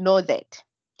 you should know that.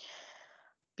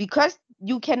 Because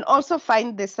you can also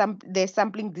find the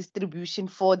sampling distribution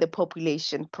for the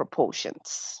population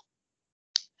proportions.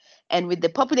 And with the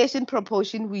population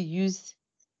proportion, we use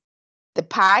the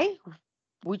pi,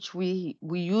 which we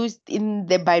used in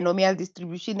the binomial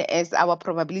distribution as our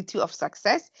probability of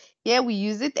success. Here we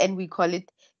use it and we call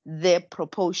it the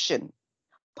proportion,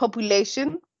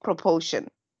 population proportion.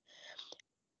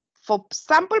 For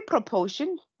sample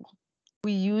proportion,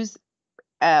 we use,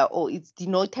 or it's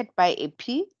denoted by a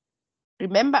P.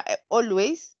 Remember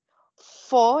always,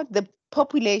 for the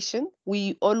population,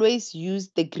 we always use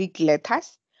the Greek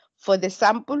letters. For the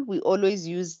sample, we always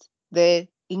use the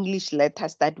English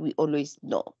letters that we always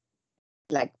know,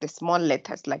 like the small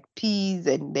letters like P's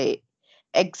and the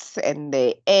X and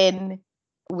the N.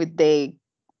 With the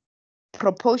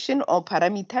proportion or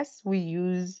parameters, we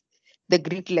use the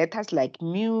Greek letters like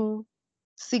mu,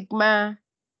 sigma,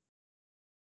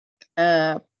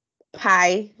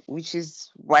 pi, which is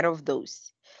one of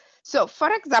those. So for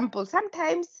example,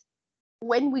 sometimes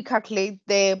when we calculate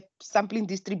the sampling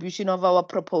distribution of our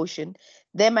proportion,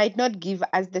 they might not give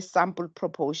us the sample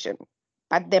proportion,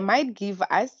 but they might give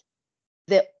us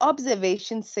the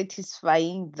observation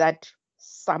satisfying that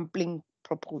sampling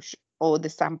proportion or the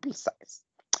sample size.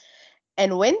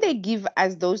 And when they give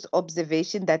us those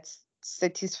observations that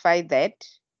satisfy that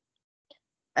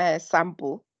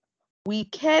sample, we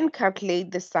can calculate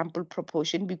the sample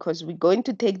proportion because we're going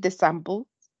to take the sample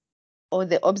or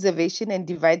the observation and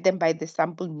divide them by the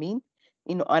sample mean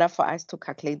in order for us to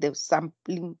calculate the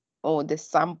sampling or the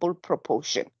sample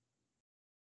proportion.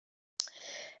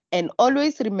 And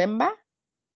always remember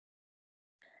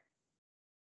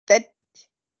that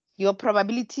your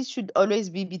probability should always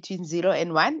be between 0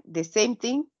 and 1. The same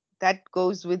thing that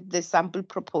goes with the sample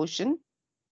proportion.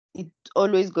 It's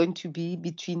always going to be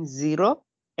between 0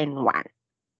 and 1.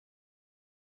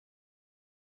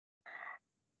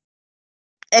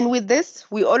 And with this,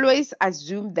 we always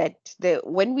assume that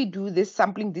when we do this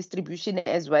sampling distribution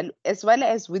as well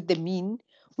as with the mean,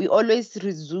 we always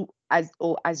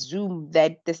assume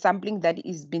that the sampling that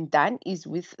is being done is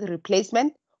with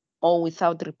replacement or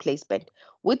without replacement.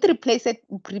 With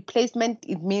replacement,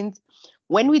 it means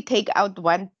when we take out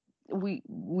one, we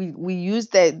use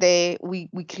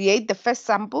we create the first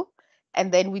sample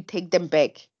and then we take them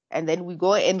back. And then we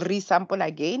go and resample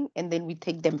again, and then we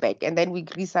take them back. And then we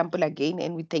resample again,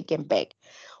 and we take them back.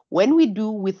 When we do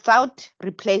without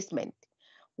replacement,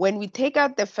 when we take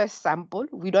out the first sample,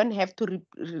 we don't have to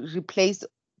replace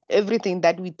everything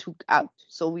that we took out.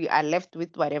 So we are left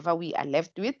with whatever we are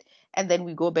left with, and then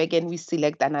we go back and we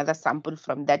select another sample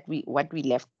from that what we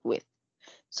left with.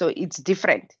 So it's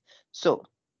different. So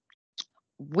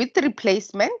with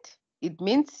replacement, it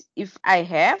means if I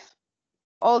have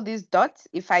all these dots,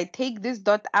 if I take this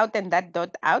dot out and that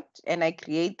dot out and I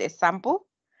create a sample,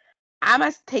 I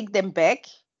must take them back.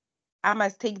 I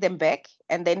must take them back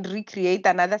and then recreate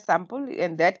another sample,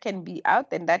 and that can be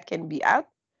out and that can be out.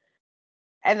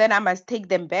 And then I must take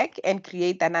them back and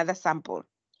create another sample.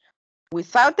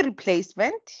 Without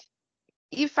replacement,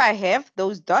 if I have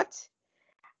those dots,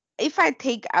 if I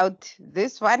take out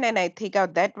this one and I take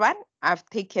out that one, I've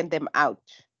taken them out.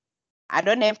 I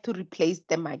don't have to replace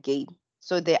them again.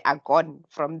 So they are gone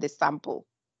from the sample.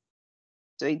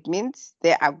 So it means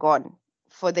they are gone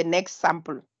for the next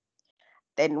sample.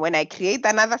 Then when I create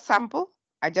another sample,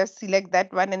 I just select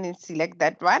that one and then select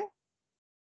that one.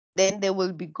 Then they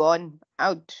will be gone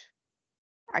out.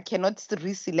 I cannot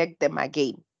reselect them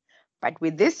again. But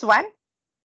with this one,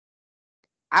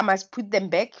 I must put them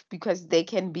back because they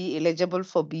can be eligible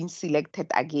for being selected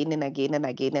again and again and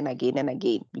again and again and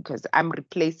again because I'm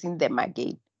replacing them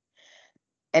again.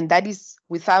 And that is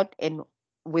without or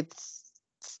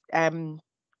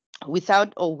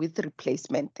with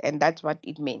replacement. And that's what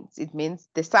it means. It means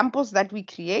the samples that we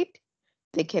create,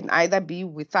 they can either be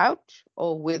without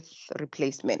or with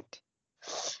replacement.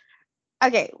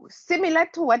 Okay, similar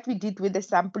to what we did with the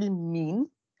sampling mean,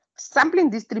 sampling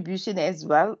distribution as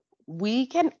well, we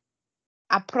can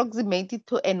approximate it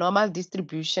to a normal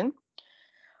distribution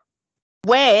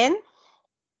when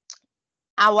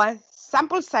our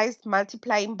sample size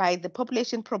multiplying by the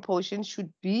population proportion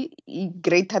should be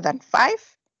greater than 5.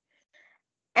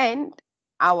 And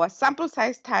our sample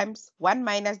size times 1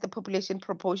 minus the population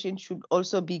proportion should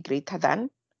also be greater than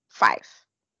 5.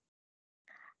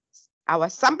 Our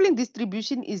sampling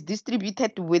distribution is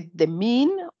distributed with the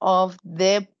mean of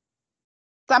the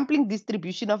sampling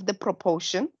distribution of the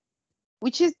proportion,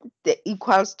 which is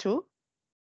equals to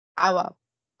our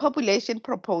population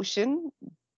proportion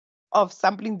of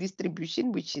sampling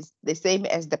distribution, which is the same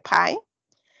as the pi,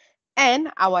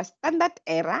 and our standard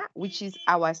error, which is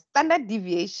our standard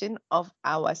deviation of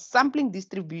our sampling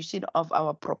distribution of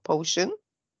our proportion.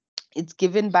 It's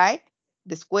given by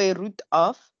the square root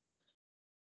of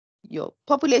your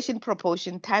population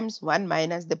proportion times 1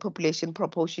 minus the population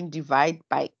proportion divided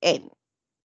by n.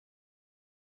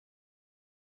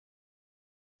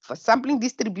 For sampling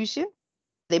distribution,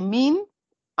 the mean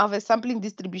of a sampling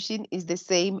distribution is the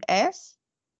same as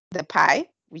the pi,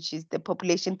 which is the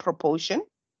population proportion.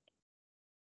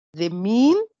 The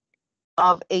mean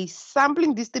of a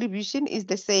sampling distribution is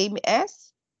the same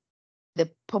as the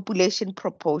population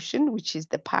proportion, which is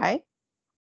the pi,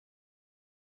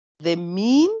 the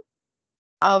mean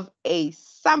of a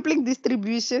sampling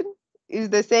distribution is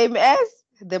the same as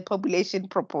the population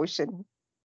proportion.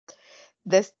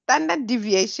 The standard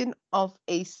deviation of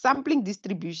a sampling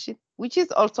distribution, which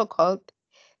is also called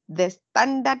the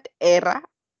standard error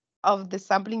of the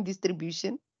sampling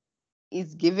distribution,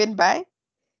 is given by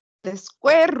the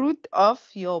square root of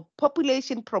your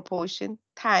population proportion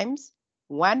times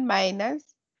 1 minus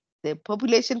the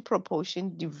population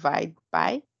proportion divided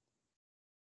by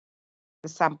the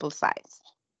sample size.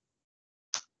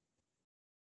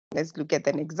 Let's look at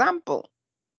an example.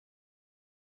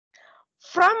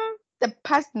 From the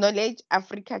past knowledge,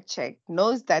 Africa Check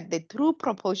knows that the true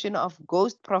proportion of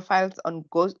ghost profiles on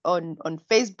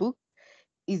Facebook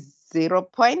is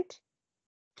 0.2.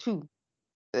 So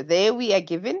there we are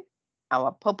given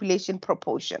our population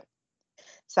proportion.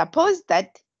 Suppose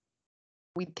that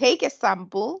we take a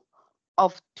sample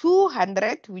of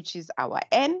 200, which is our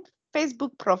N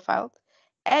Facebook profile,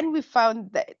 and we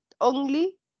found that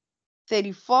only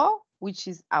 34, which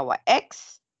is our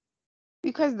X,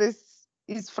 because this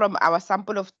is from our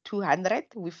sample of 200,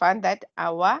 we found that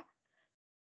our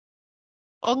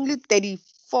only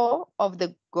 34 of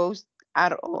the ghosts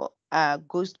are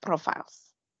ghost profiles.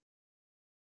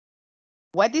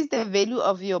 What is the value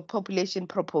of your population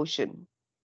proportion?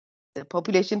 The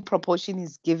population proportion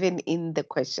is given in the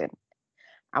question.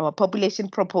 Our population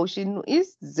proportion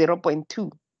is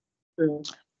 0.2.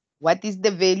 What is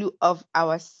the value of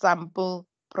our sample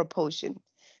proportion?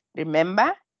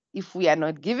 Remember, if we are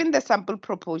not given the sample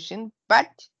proportion, but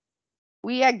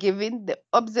we are given the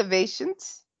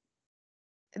observations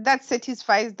that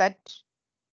satisfies that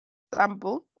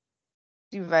sample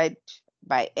divided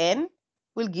by N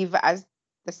will give us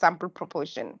the sample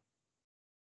proportion.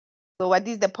 So what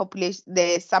is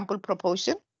the sample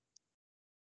proportion?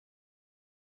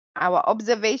 Our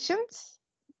observations,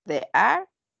 they are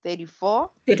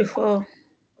 34. 34.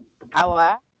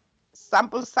 Our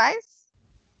sample size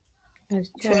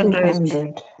That's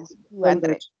 200. is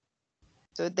 200.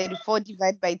 So 34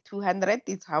 divided by 200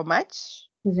 is how much?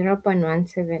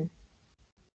 0.17.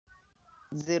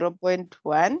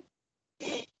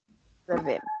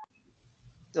 0.17.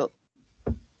 So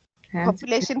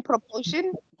population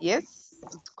proportion, yes,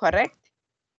 it's correct.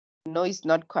 No, it's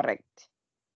not correct.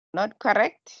 Not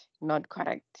correct, not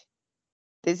correct.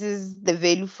 This is the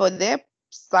value for the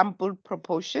sample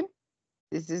proportion.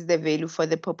 This is the value for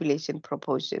the population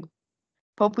proportion.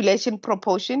 Population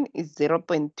proportion is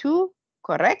 0.2,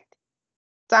 correct.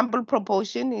 Sample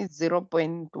proportion is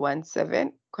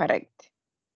 0.17, correct.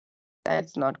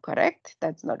 That's not correct.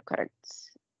 That's not correct.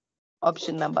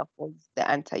 Option number 4 is the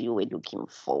answer you were looking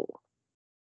for.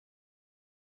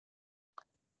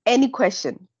 Any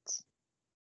questions?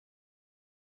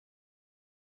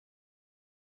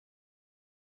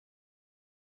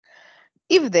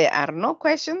 If there are no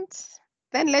questions,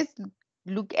 then let's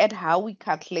look at how we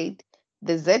calculate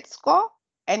the Z-score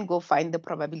and go find the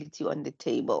probability on the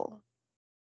table.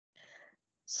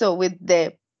 So with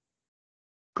the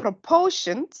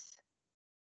proportions,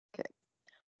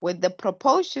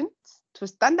 to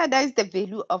standardize the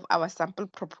value of our sample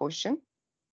proportion,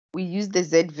 we use the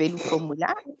Z value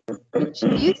formula, which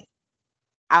is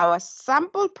our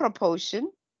sample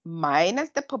proportion minus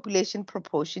the population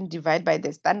proportion divided by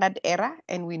the standard error.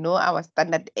 And we know our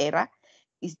standard error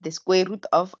is the square root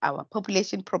of our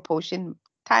population proportion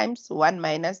times 1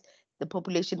 minus the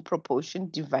population proportion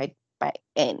divided by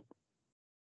N.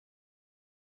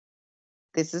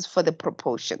 This is for the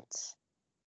proportions.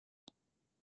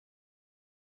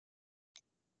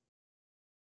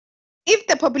 If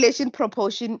the population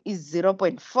proportion is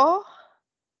 0.4,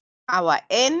 our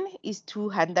N is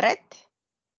 200.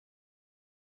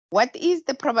 What is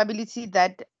the probability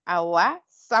that our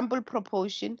sample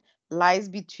proportion lies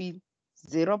between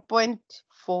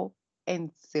 0.4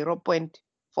 and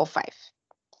 0.45?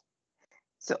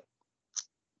 So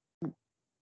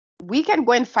we can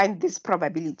go and find this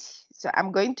probability. So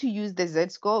I'm going to use the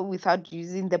Z-score without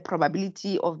using the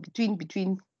probability of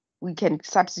between. We can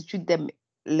substitute them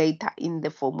later in the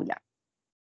formula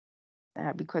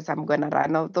because I'm going to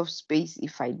run out of space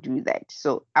if I do that.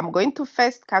 So I'm going to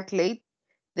first calculate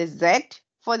the Z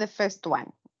for the first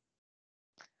one.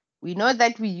 We know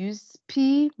that we use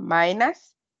P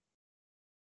minus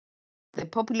the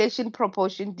population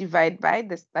proportion divided by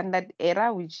the standard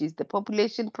error, which is the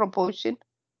population proportion,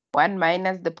 1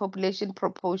 minus the population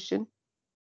proportion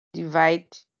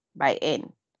divided by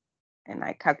N. And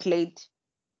I calculate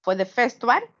for the first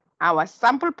one, our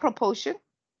sample proportion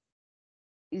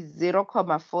is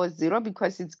 0.40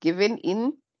 because it's given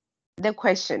in the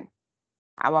question.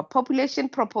 Our population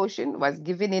proportion was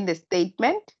given in the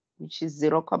statement, which is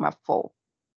 0,4.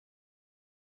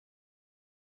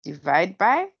 Divide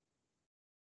by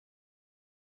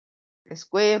the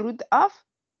square root of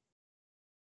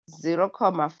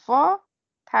 0,4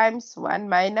 times 1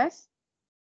 minus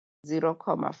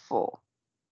 0,4.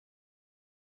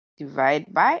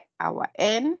 Divide by our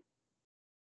n,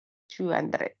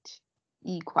 200,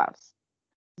 equals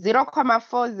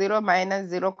 0,40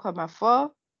 minus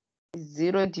 0,4 is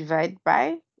 0 divided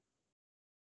by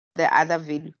the other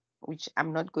value, which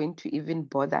I'm not going to even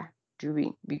bother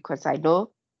doing because I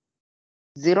know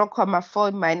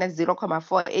 0,4 minus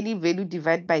 0,4, any value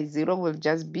divided by 0 will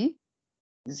just be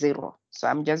 0. So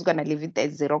I'm just going to leave it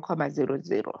at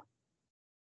 0,00.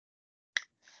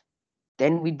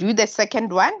 Then we do the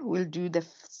second one. We'll do the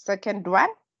second one.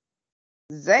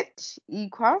 Z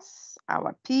equals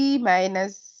our P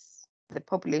minus the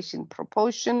population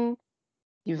proportion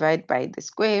divided by the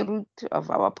square root of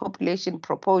our population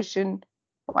proportion,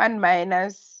 1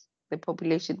 minus the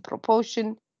population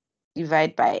proportion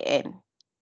divided by n.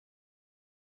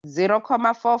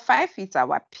 0,45 is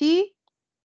our P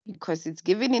because it's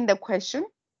given in the question,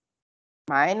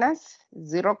 minus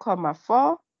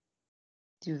 0,4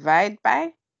 divided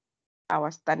by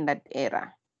our standard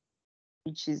error,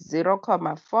 which is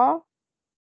 0,4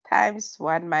 times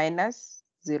 1 minus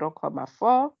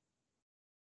 0,4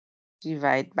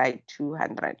 divided by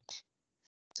 200.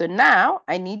 So now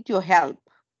I need your help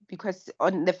because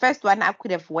on the first one, I could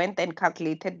have went and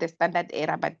calculated the standard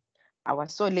error, but I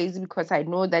was so lazy because I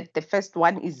know that the first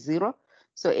one is 0.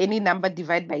 So any number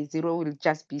divided by 0 will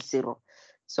just be 0.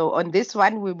 So on this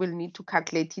one, we will need to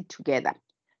calculate it together.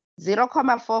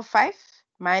 0,45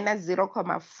 minus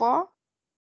 0,4.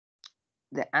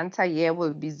 The answer here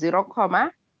will be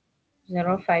 0,05.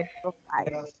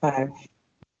 0.05.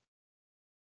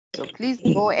 So please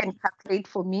go and calculate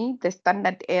for me the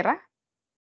standard error.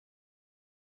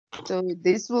 So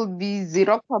this will be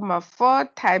 0,4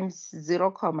 times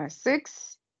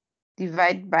 0,6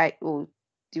 divide by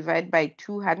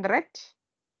 200.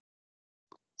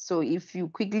 So if you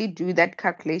quickly do that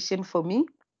calculation for me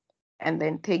and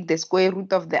then take the square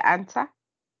root of the answer.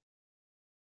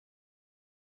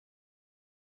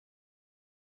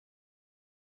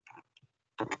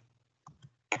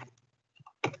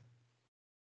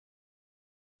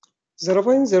 Zero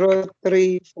point zero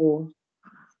 0.034.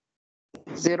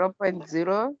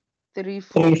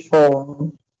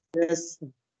 0.034. Yes.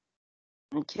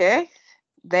 Okay.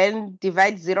 Then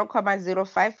divide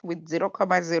 0,05 with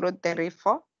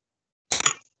 0,034.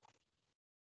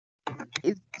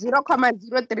 Is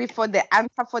 0,034 the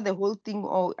answer for the whole thing,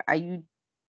 or are you?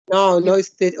 No,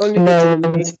 it's the only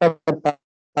It's for the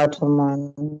bottom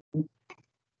one.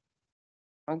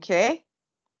 Okay.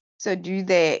 So do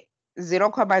the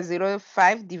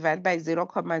 0,05 divided by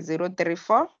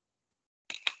 0,034.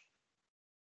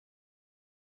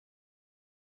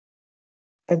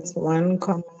 It's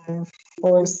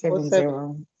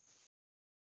 1,470.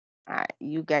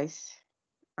 You guys,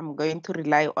 I'm going to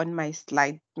rely on my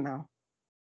slide now.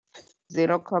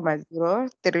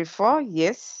 0,034,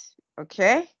 yes.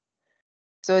 Okay.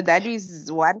 So that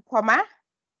is 1,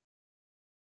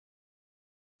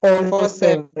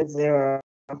 470.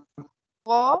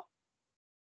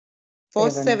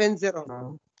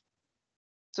 470.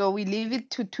 So we leave it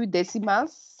to 2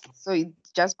 decimals. So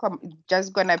it's just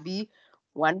gonna be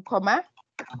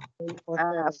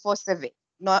 1,47.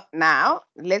 Not now.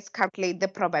 Let's calculate the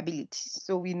probability.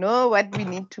 So we know what we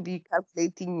need to be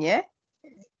calculating here.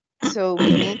 So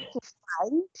we need to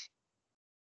find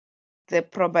the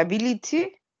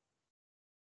probability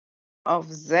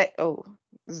of Z.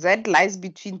 Z lies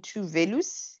between two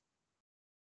values.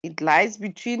 It lies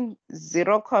between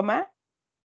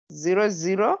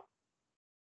 0,00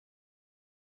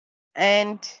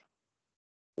 and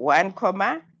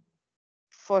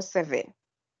 1,47.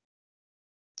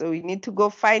 So we need to go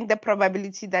find the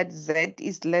probability that Z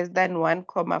is less than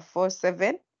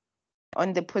 1,47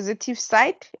 on the positive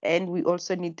side. And we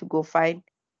also need to go find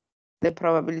the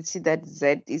probability that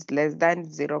Z is less than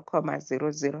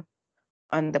 0,00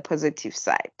 on the positive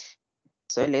side.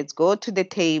 So let's go to the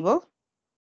table.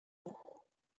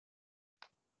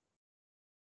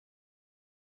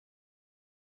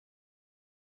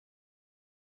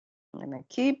 I'm gonna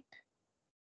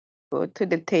go to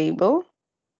the table.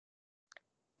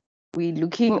 We're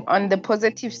looking on the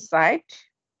positive side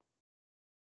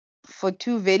for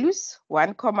two values,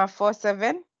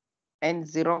 1,47 and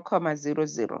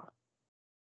 0,00.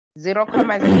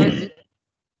 0,00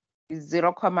 is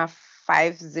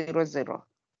 0,500.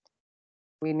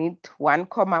 We need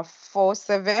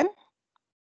 1,47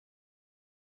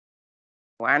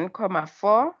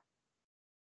 1,4.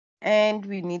 And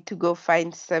we need to go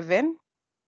find 7,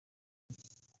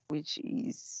 which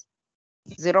is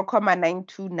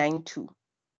 0,9292.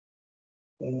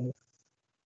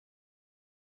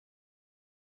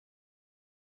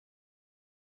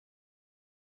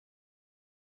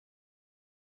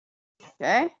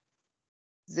 Okay,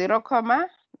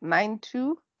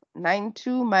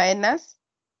 0,9292 minus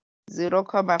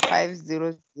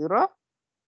 0,500,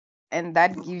 and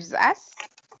that gives us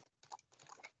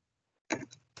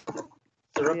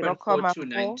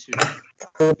 0.4292.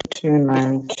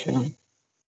 4292.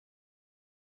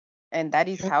 and that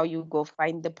is how you go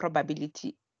find the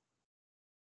probability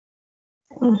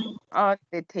Mm. on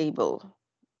the table.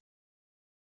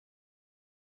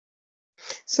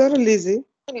 Sorry, Lizzie.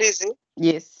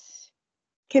 Yes.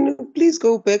 Can you please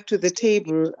go back to the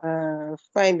table,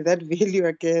 find that value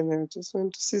again? I just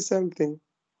want to see something.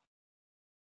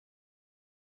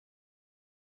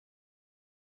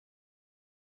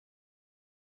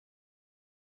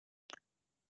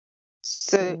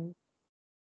 So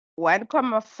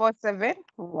 1,47,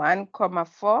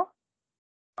 1,4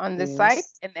 on the side,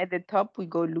 Yes. and at the top we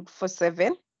go look for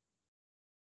 7.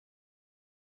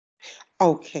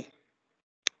 Okay.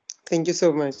 Thank you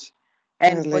so much.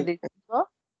 And for Like, the 0,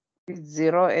 it's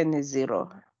 0 and a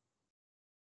 0.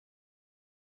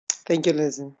 thank you,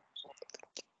 Lizzie.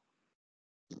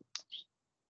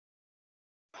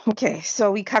 Okay,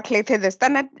 so we calculated the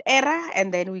standard error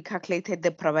and then we calculated the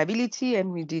probability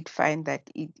and we did find that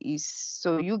it is,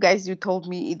 so you guys, you told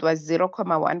me it was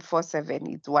 0,147,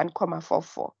 it's 1,44.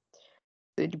 So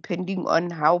depending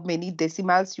on how many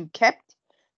decimals you kept,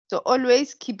 so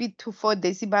always keep it to 4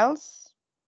 decimals.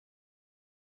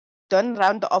 Don't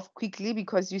round off quickly,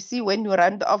 because you see when you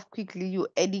round off quickly, you're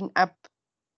adding up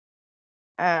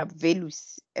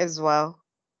values as well.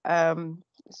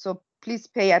 So please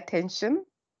pay attention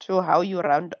to how you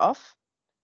round off.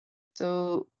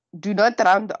 So do not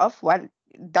round off.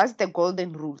 That's the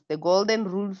golden rule. The golden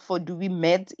rule for doing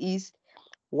math is,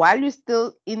 while you're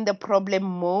still in the problem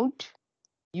mode,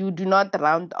 you do not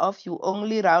round off. You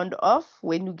only round off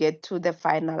when you get to the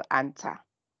final answer.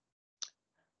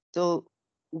 So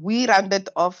we rounded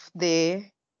off the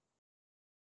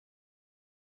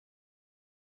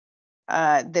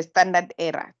standard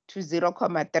error to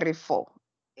 0,34.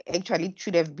 Actually, it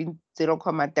should have been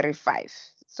 0,35.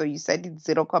 So you said it's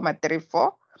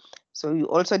 0,34. So you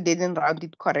also didn't round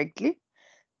it correctly.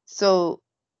 So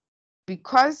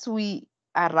because we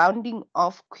are rounding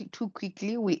off too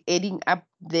quickly, we're adding up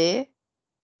the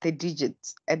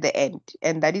digits at the end.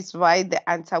 And that is why the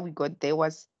answer we got there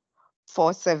was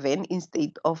 47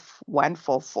 instead of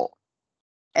 144.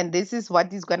 And this is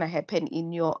what is going to happen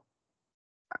in your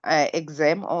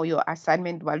exam or your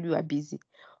assignment while you are busy.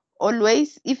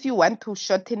 Always, if you want to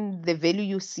shorten the value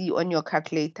you see on your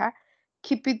calculator,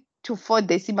 keep it to 4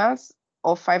 decimals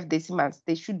or 5 decimals.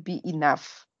 They should be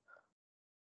enough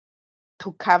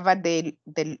to cover the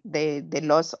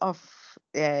loss of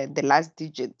the last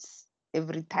digits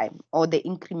every time, or the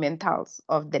incrementals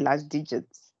of the last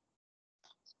digits.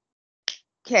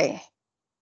 Okay.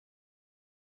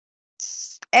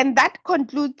 And that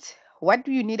concludes what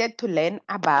you needed to learn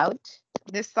about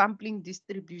the sampling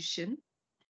distribution.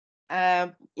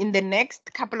 In the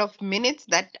next couple of minutes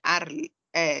that are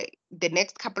the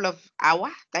next couple of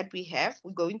hours that we have,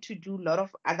 we're going to do a lot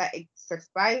of other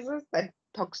exercises that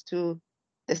talks to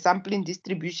the sampling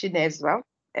distribution as well.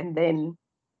 And then,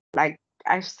 like,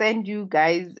 I've sent you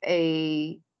guys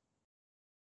an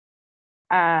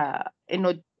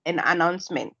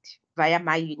announcement via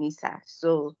my UNISA.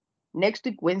 So next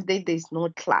week, Wednesday, there's no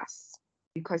class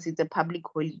because it's a public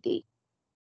holiday.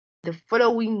 The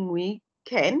following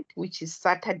weekend, which is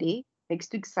Saturday,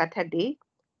 next week Saturday,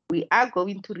 we are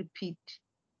going to repeat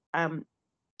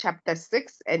chapter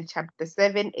 6 and chapter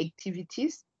 7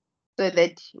 activities so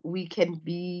that we can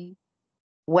be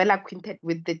well acquainted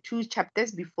with the 2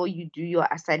 chapters before you do your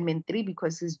assignment 3,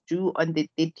 because it's due on the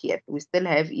 30th. We still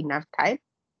have enough time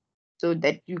so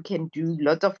that you can do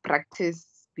lots of practice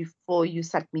before you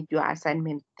submit your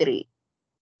assignment 3.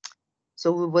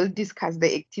 So we will discuss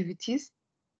the activities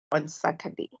on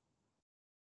Saturday.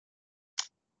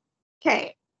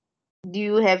 Okay. Do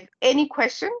you have any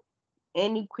question,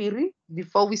 any query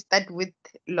before we start with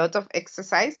lots of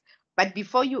exercise? But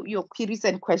before your queries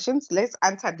and questions, let's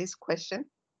answer this question.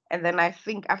 And then I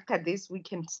think after this, we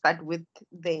can start with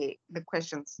the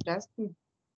questions, just to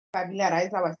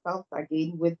familiarize ourselves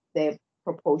again with the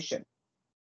proportion.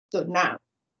 So now,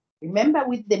 remember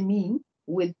with the mean,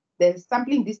 with the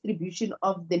sampling distribution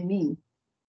of the mean,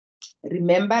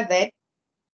 remember that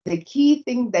The key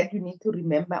thing that you need to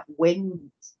remember when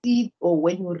you see or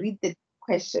when you read the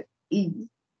question is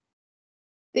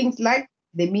things like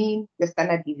the mean, the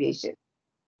standard deviation.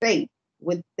 Say,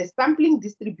 with the sampling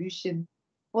distribution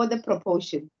for the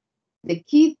proportion, the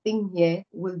key thing here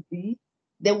will be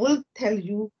they will tell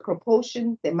you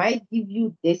proportion, they might give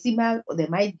you decimal, or they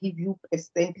might give you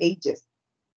percentages.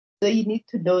 So you need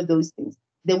to know those things.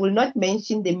 They will not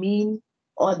mention the mean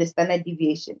or the standard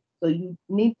deviation. So you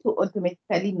need to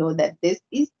automatically know that this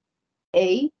is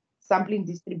a sampling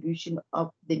distribution of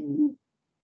the mean,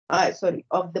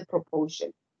 of the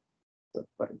proportion. So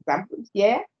for example,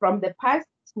 here from the past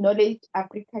Knowledge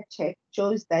Africa check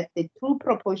shows that the true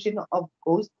proportion of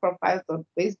ghost profiles on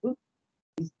Facebook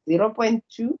is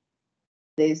 0.2.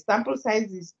 The sample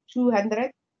size is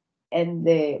 200, and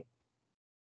they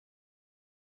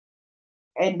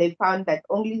found that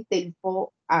only 34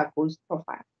 are ghost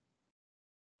profiles.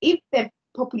 If the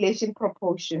population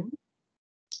proportion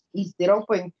is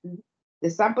 0.2, the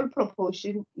sample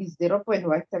proportion is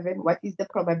 0.17, what is the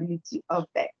probability of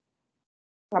that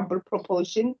sample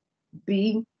proportion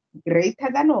being greater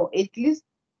than or at least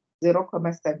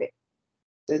 0.7?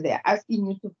 So they're asking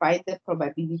you to find the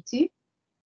probability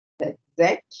that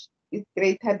Z is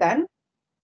greater than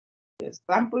the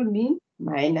sample mean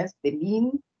minus the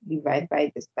mean divided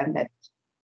by the standard.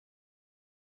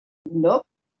 Nope,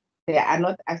 they are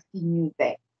not asking you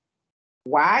that.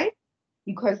 Why?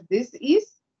 Because this is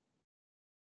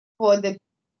for the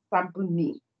sample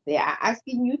mean. They are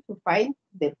asking you to find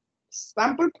the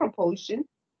sample proportion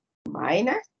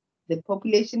minus the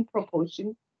population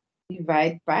proportion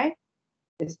divided by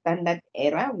the standard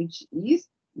error, which is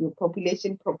your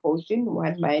population proportion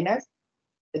 1 minus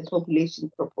the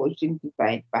population proportion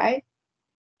divided by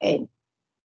n.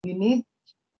 You need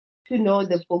to know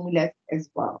the formulas as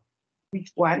well,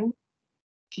 which one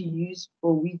to use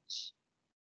for which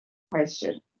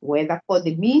question, whether for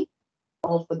the mean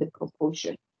or for the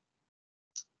proportion.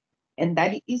 And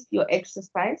that is your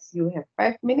exercise. You have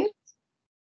 5 minutes.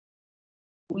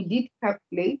 We did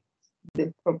calculate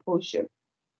the proportion.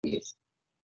 Yes.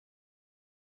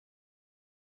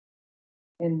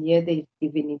 And here they've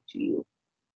given it to you.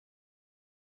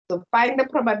 So find the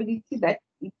probability that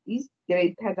it is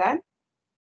greater than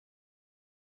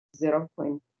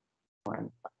 0.17.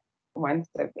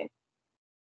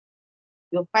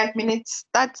 Your 5 minutes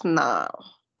starts now.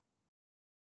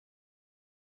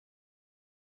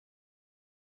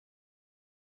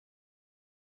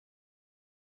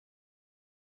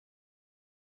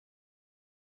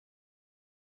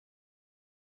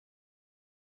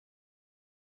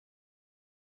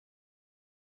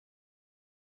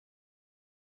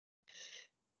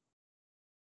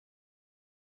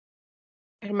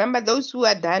 Remember, those who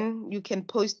are done, you can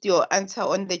post your answer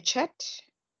on the chat.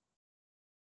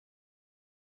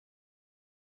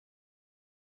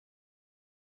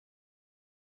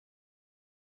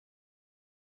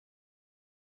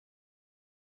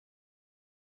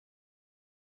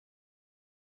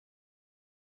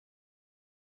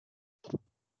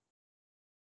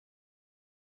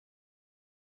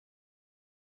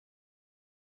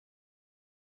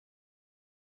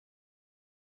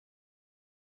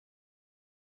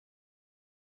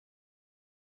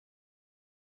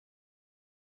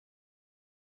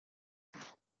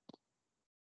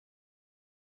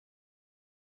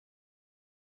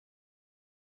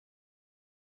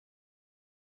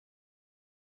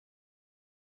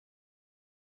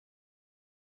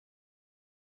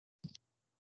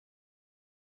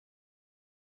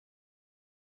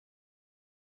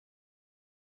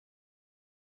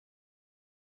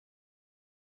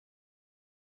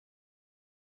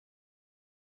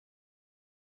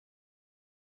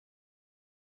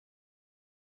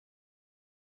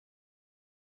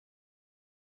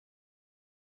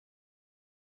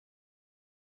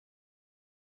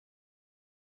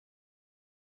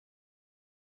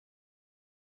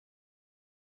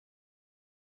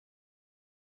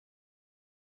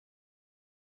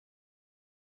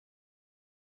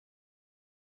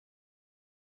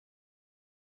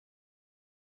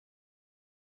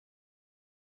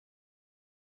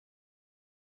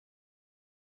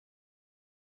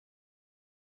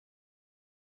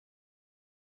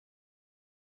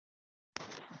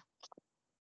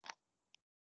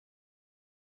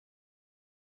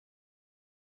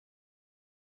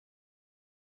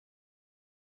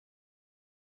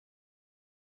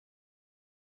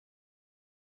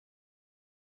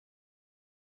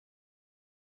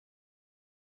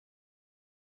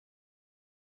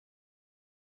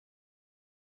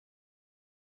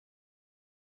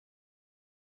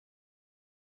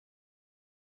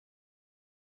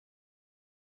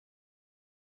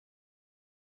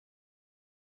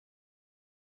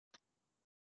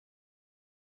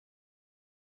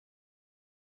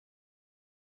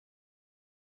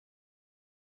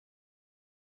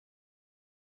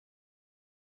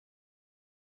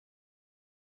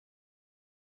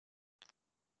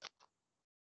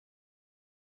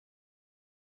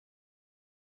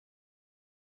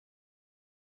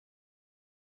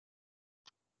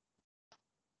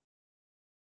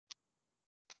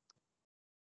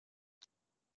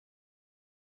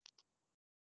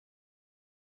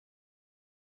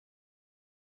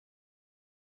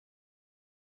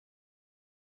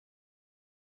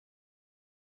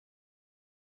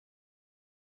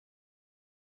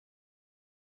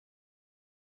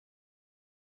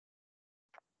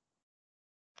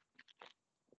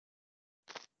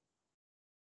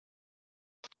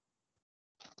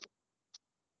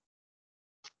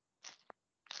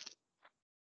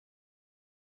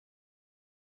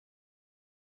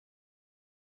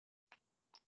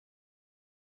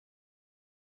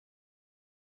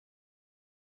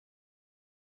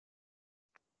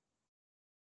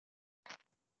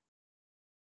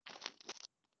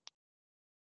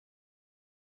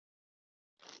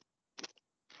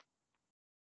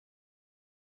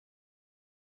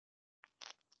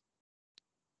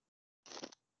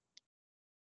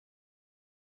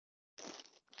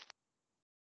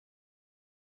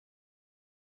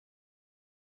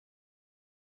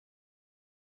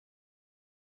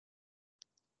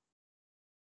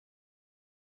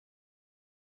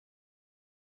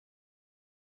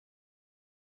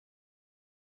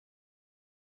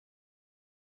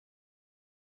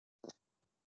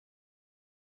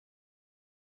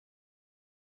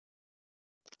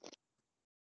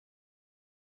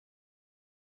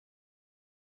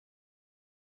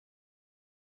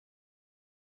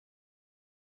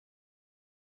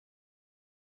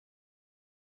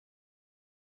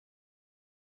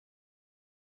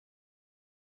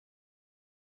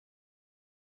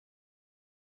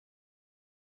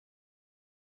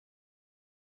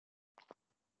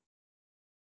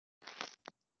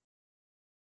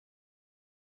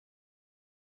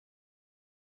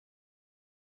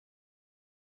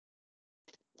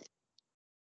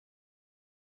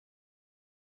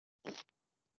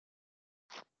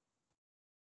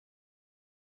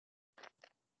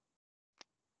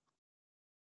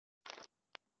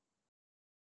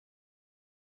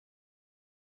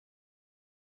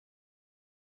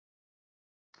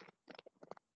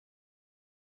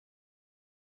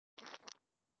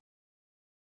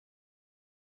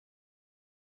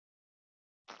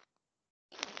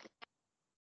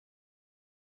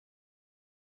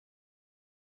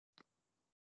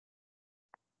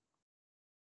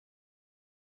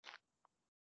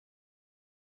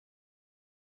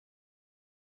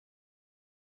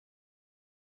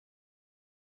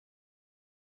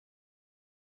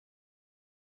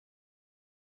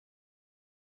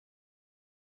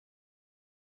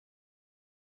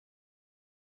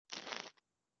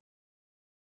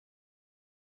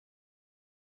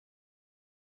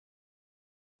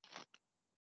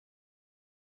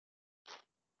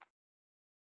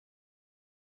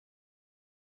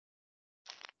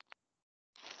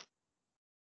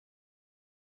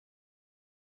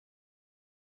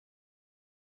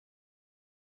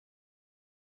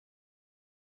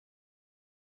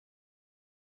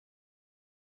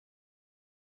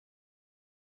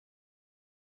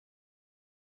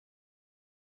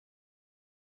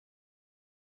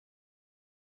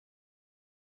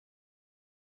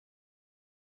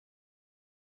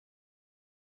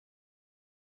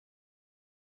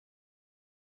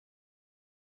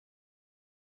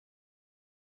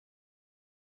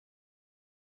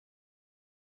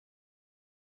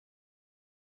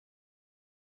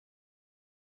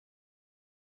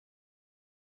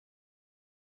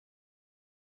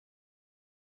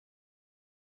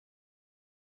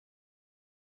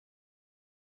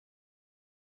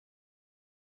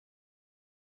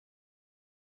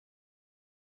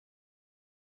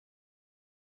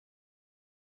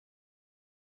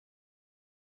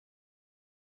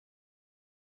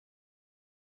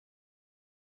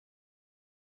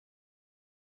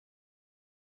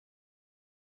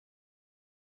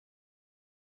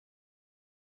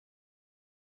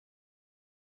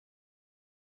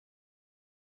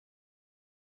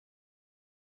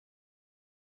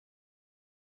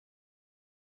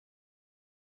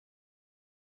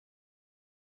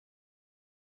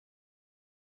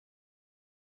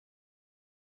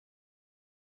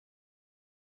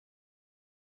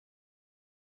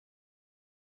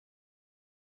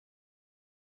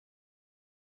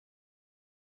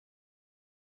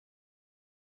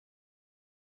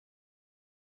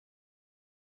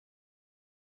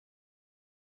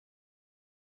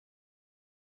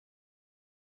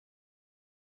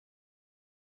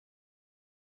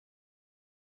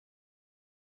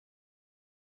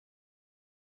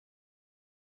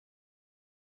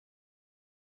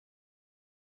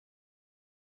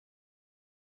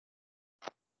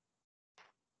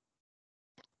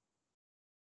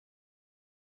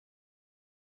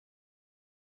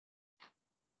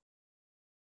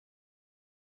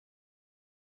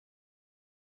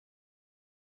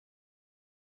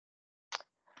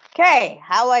 Okay,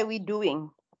 how are we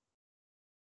doing?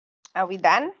 Are we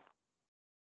done?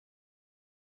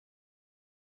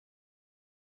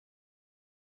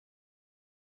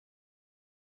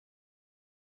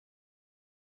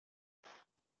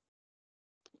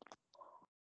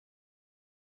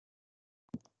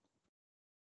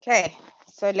 Okay,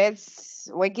 so let's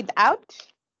work it out.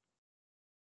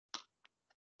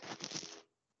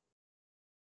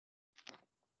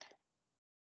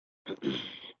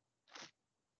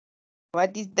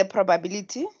 What is the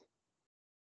probability?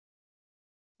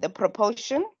 The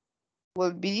proportion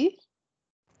will be?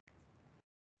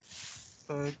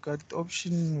 So I got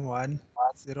option 1,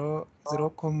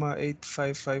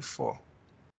 0.8554.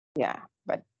 Yeah,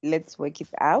 but let's work it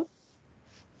out.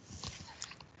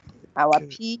 Our Okay.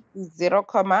 P is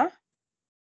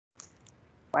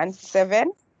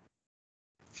 0.17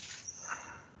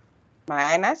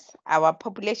 minus our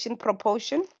population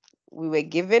proportion. We were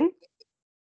given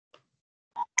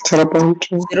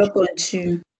 0.2.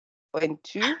 0.2.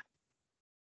 0.2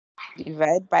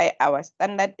 divided by our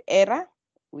standard error,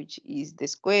 which is the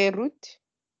square root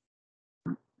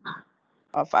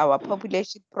of our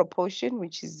population proportion,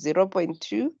 which is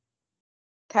 0.2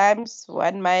 times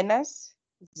 1 minus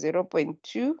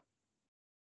 0.2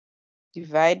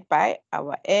 divided by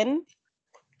our n,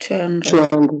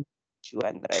 200.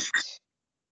 200.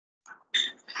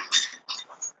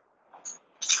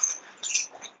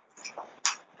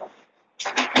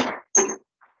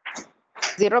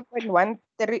 Zero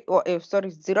 0.13 or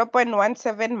sorry,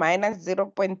 0.17 minus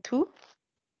 0.2.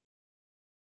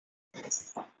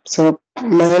 So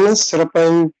minus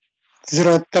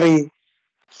 0.03.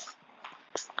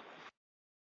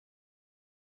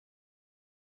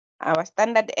 Our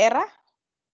standard error.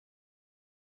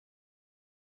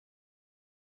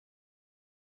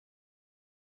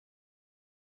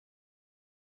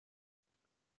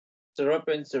 Zero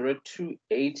point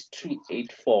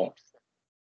 0.028284.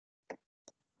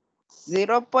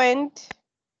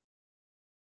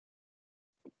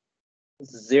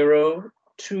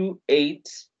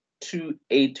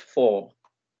 0.028284.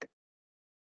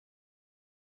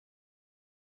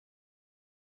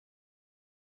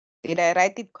 Did I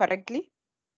write it correctly?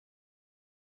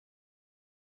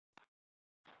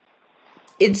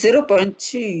 It's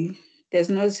 0.2. There's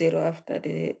no zero after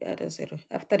the other zero,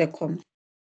 after the comma.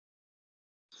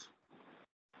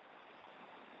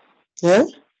 Yeah?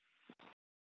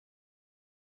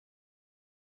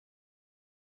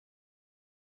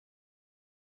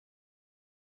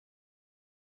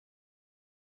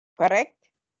 Correct?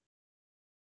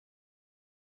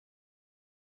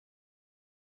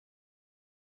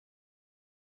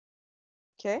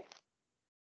 Okay.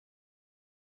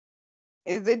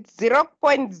 Is it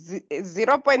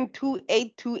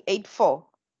 0.02884?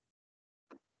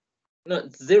 No,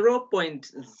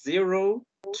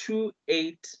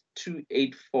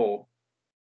 0.028284.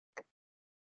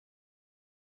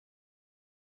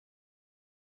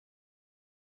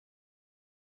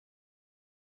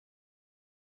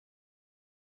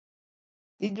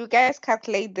 Did you guys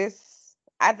calculate this?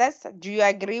 Others, do you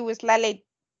agree with Lalit?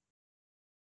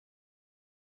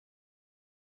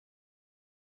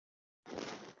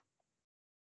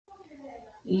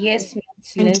 Yes,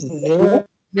 Miss Zero,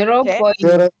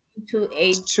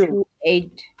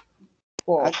 0.28284.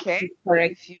 Okay,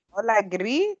 Correct. if you all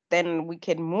agree, then we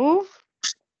can move.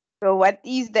 So what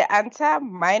is the answer?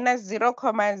 Minus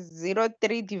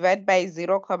 0.03 divided by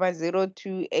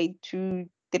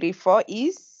 0.028234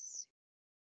 is?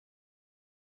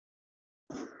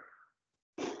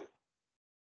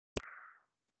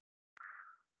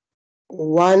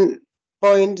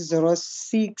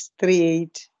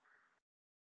 1.0638.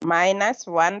 Minus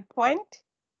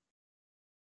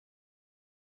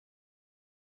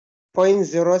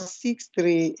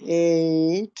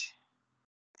 0.0638.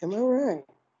 Am I right?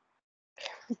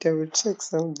 I will check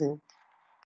something.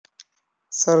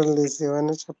 Sorry, Lizzie, I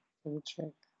want to double check.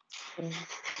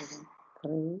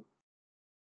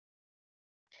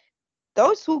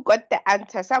 Those who got the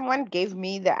answer, someone gave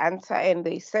me the answer and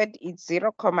they said it's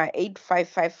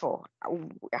 0.8554.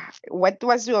 What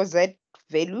was your Z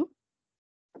value?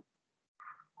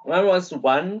 One was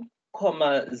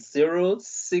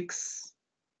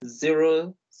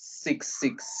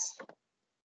 1,06066.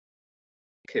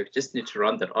 Okay, we just need to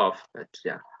round that off, but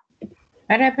yeah.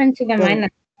 What happened to the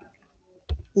minus?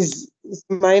 Is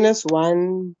minus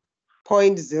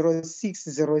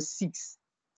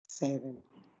 1.06067.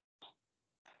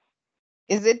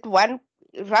 Is it one?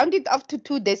 Round it off to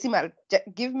 2 decimal.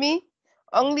 Give me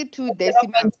only 2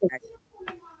 decimals.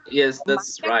 Yes,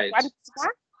 that's right.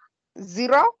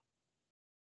 0.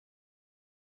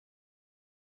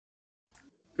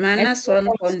 Minus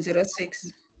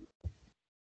 1.06.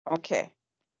 Okay.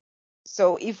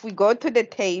 So if we go to the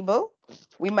table,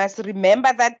 we must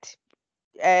remember that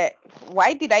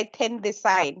why did I turn the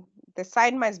sign? The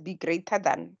sign must be greater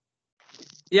than.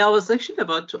 Yeah, I was actually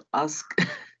about to ask,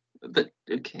 but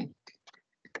okay.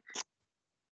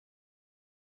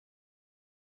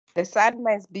 The sign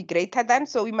must be greater than,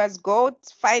 so we must go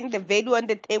find the value on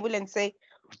the table and say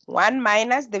 1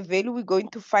 minus the value we're going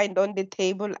to find on the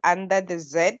table under the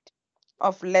Z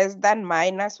of less than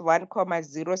minus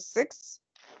 1,06.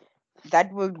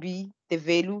 That will be the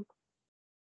value.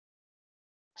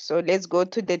 So let's go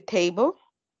to the table.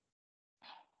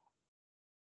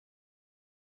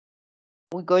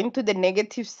 We're going to the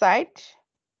negative side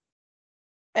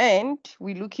and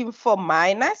we're looking for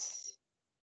minus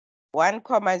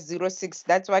 1,06.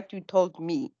 That's what you told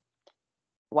me.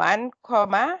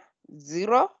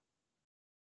 1,0.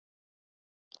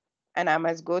 And I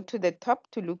must go to the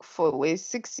top to look for where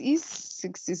 6 is.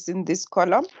 6 is in this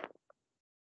column.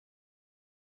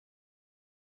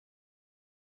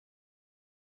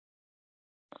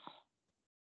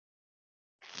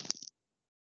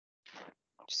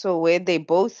 So where they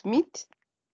both meet.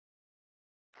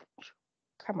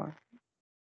 Come on.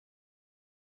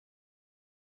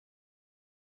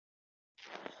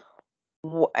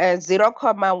 W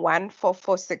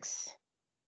 0,1446.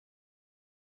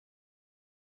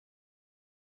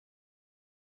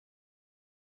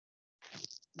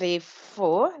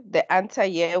 Therefore, the answer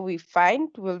here we find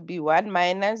will be 1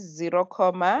 minus 0,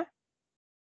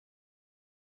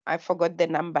 I forgot the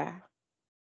number.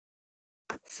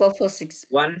 446.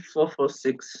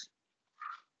 1446.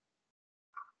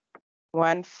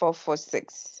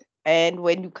 1446. And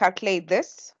when you calculate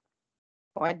this,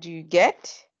 what do you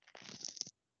get?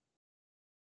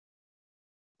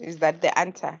 Is that the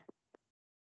answer?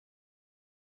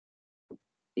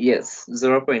 Yes,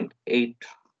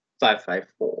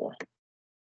 0.8554.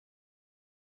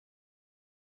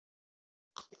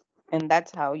 And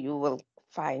that's how you will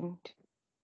find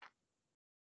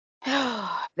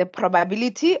the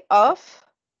probability of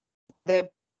the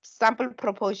sample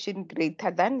proportion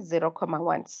greater than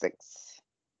 0,16.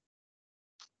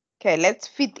 Okay, let's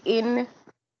fit in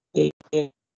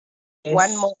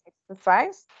one more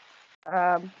exercise.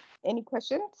 Any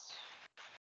questions?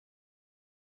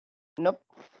 Nope.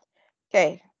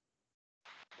 Okay.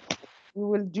 We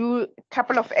will do a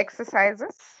couple of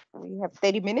exercises. We have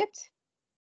 30 minutes.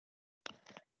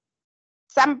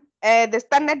 The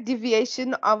standard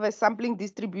deviation of a sampling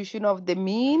distribution of the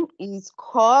mean is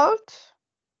called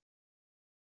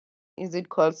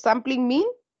sampling mean?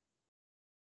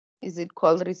 Is it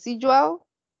called residual?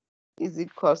 Is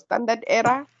it called standard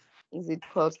error? Is it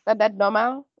called standard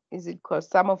normal? Is it called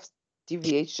sum of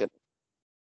deviation?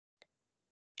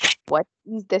 What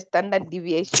is the standard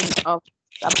deviation of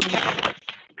sampling?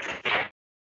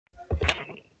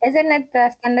 Isn't it the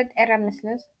standard error, Miss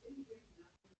Liz?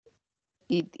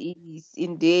 It is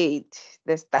indeed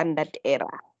the standard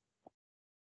error.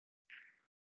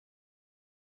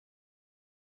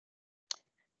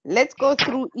 Let's go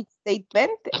through each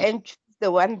statement and choose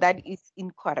the one that is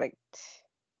incorrect.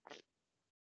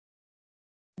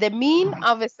 The mean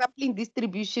of a sampling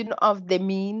distribution of the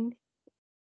mean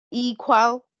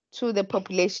equal to the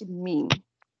population mean.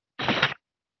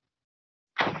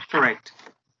 Correct.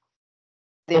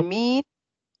 The mean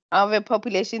of a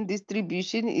population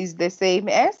distribution is the same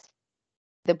as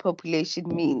the population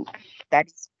mean. That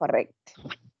is correct.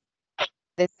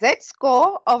 The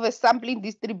Z-score of a sampling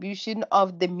distribution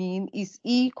of the mean is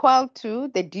equal to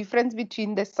the difference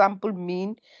between the sample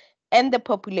mean and the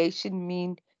population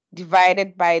mean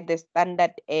divided by the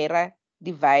standard error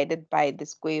divided by the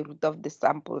square root of the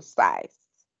sample size.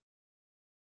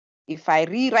 If I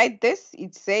rewrite this,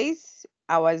 it says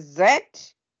our Z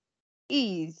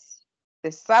is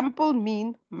the sample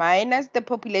mean minus the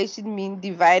population mean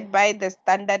divided by the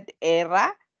standard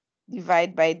error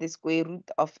divided by the square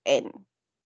root of n.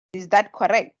 Is that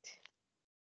correct?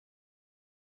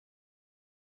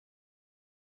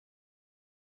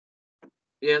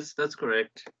 Yes, that's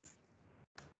correct.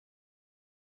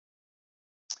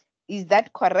 Is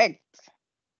that correct?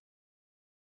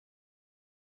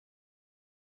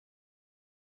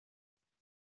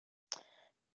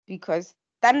 Because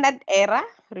standard error,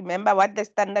 remember what the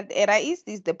standard error is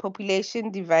the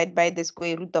population divided by the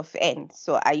square root of n.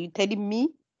 So are you telling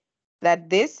me that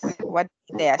this, what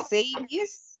they are saying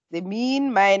is the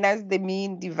mean minus the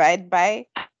mean divided by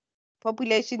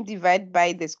population divided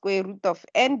by the square root of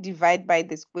n divided by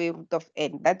the square root of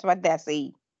n. That's what they are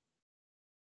saying.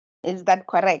 Is that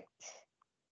correct?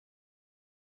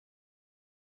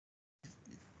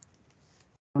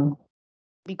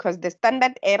 because the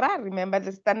standard error, remember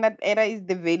the standard error is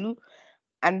the value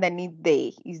underneath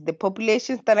there, is the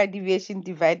population standard deviation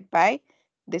divided by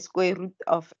the square root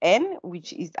of n,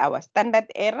 which is our standard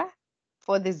error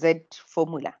for the Z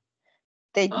formula.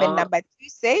 Statement number 2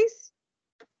 says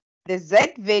the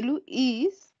Z value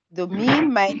is the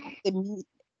mean minus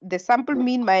the sample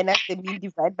mean minus the mean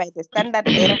divided by the standard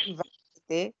error divided by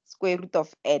the square root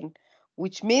of n,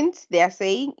 which means they are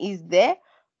saying is the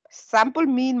sample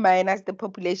mean minus the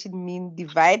population mean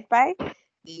divided by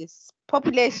this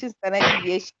population standard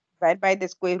deviation divided by the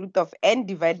square root of n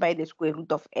divided by the square root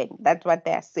of n. That's what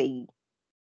they are saying.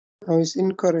 Oh, it's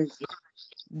incorrect.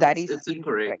 It's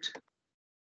incorrect.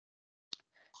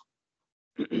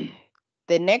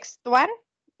 The next one,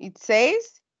 it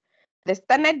says the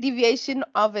standard deviation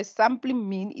of a sampling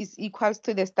mean is equals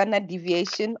to the standard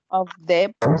deviation of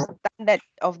the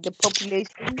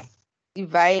population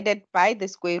divided by the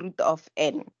square root of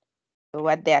n. So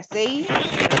what they are saying,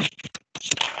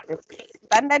 the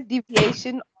standard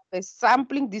deviation of a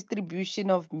sampling distribution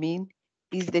of mean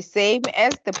is the same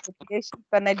as the population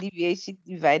standard deviation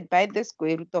divided by the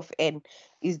square root of n.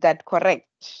 Is that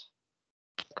correct?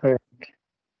 Correct.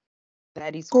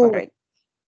 That is Cool. correct.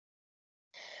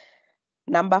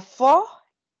 Number 4,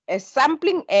 a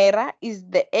sampling error is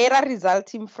the error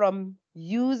resulting from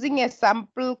using a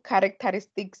sample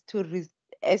characteristics to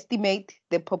estimate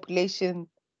the population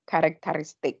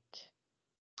characteristic.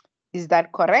 Is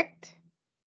that correct?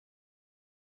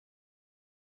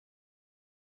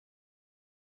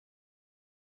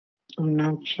 I'm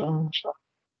not sure.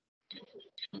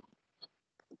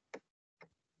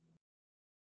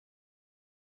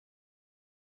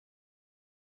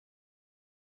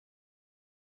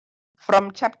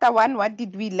 From chapter 1, what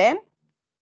did we learn?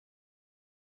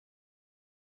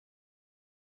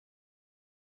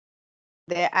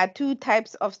 There are 2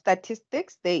 types of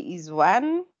statistics. There is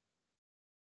one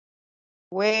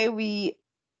where we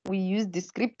use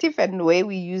descriptive and where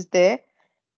we use the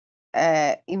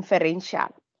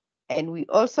inferential. And we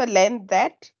also learned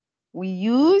that we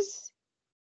use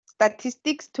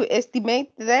statistics to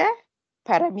estimate the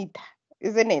parameter,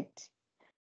 isn't it?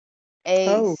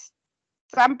 A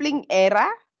sampling error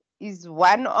is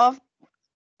one of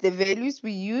the values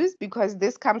we use because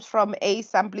this comes from a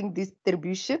sampling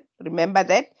distribution. Remember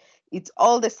that it's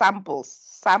all the samples,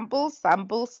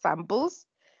 samples.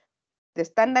 The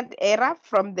standard error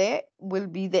from there will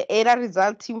be the error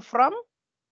resulting from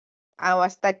our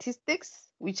statistics,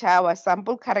 which are our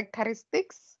sample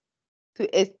characteristics,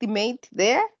 to estimate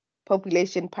the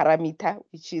population parameter,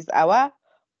 which is our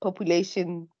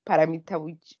population parameter,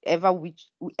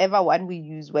 whichever one we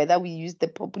use, whether we use the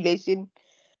population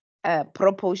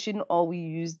proportion or we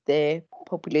use the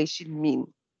population mean.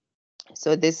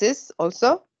 So this is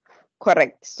also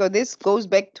correct. So this goes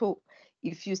back to,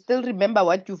 if you still remember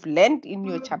what you've learned in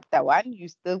your chapter 1, you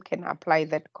still can apply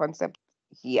that concept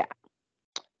here.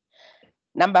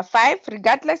 Number 5,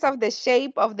 regardless of the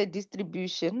shape of the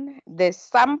distribution, the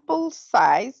sample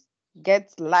size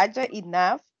gets larger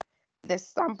enough, the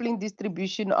sampling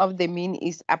distribution of the mean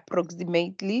is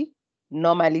approximately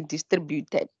normally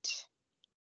distributed.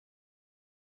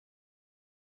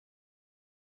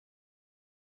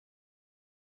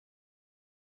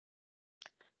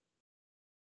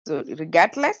 So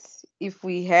regardless, if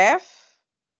we have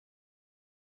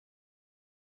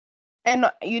an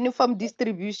uniform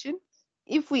distribution,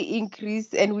 if we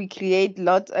increase and we create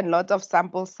lots and lots of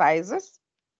sample sizes,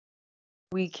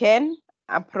 we can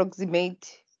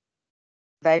approximate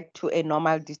that to a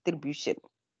normal distribution.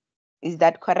 Is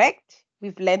that correct?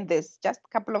 We've learned this just a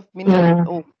couple of minutes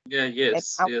ago.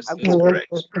 Yes, that's correct.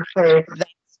 correct.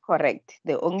 That's correct.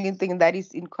 The only thing that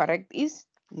is incorrect is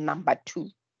number 2.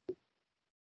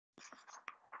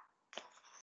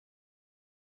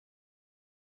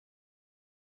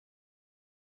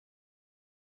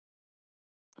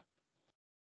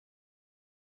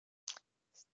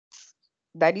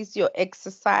 That is your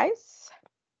exercise.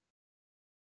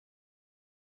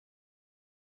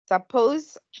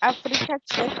 Suppose Africa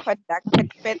Check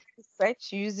conducted further research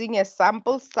using a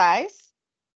sample size,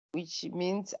 which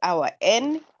means our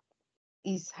N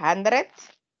is 100.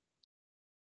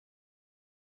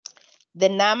 The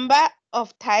number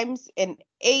of times an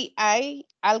AI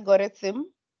algorithm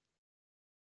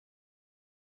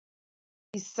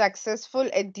is successful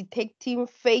at detecting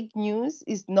fake news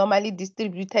is normally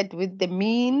distributed with the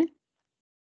mean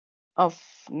of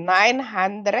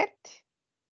 900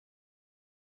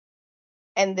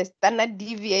 and the standard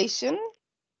deviation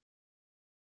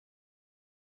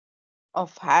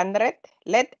of 100.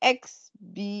 Let X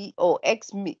be, or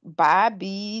X bar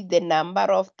be the number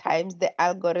of times the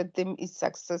algorithm is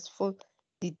successful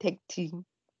detecting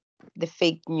the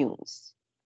fake news.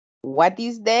 What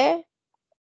is the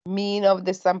mean of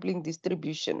the sampling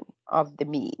distribution of the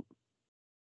mean?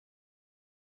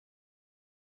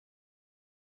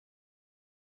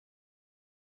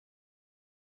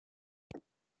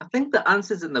 I think the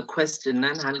answer is in the question,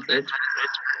 900.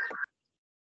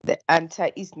 The answer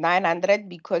is 900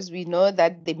 because we know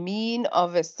that the mean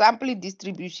of a sampling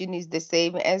distribution is the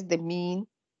same as the mean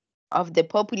of the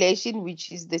population,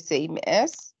 which is the same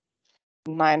as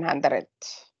 900.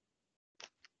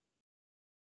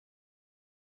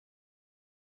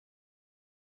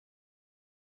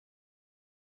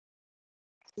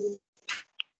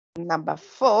 Number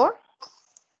 4.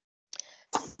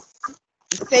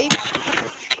 Same.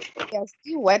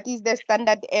 What is the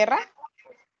standard error?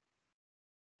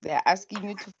 They're asking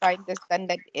you to find the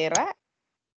standard error.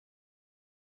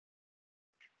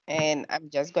 And I'm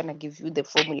just going to give you the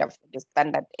formula for the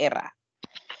standard error.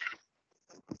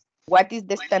 What is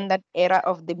the standard error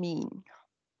of the mean?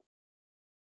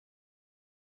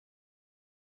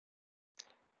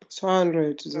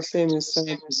 200 is the same as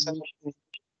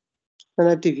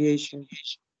standard deviation.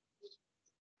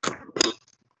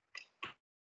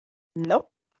 No,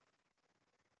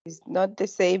 it's not the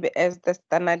same as the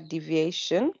standard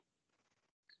deviation.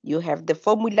 You have the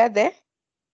formula there.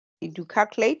 Did you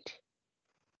calculate?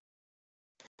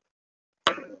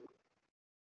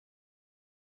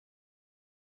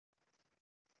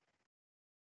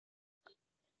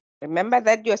 Remember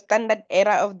that your standard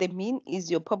error of the mean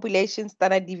is your population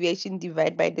standard deviation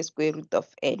divided by the square root of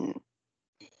n.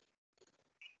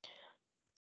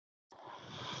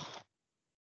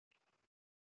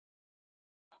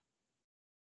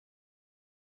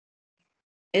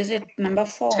 Is it number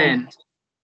 4? 10.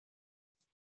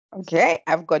 Okay,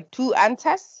 I've got 2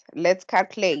 answers. Let's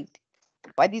calculate.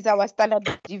 What is our standard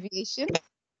deviation?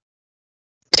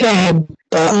 10.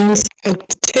 The answer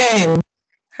 10.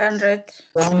 100.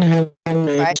 100.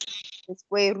 By the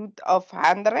square root of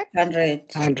 100. 100.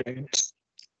 100.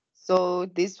 So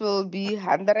this will be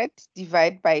 100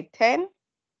 divided by 10.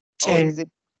 Or is it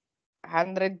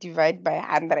 100 divided by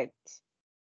 100?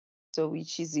 So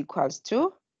which is equals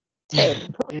to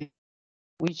 10,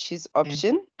 which is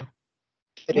option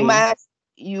 3.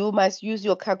 You must use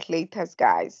your calculators,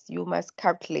 guys. You must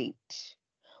calculate.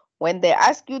 When they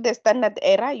ask you the standard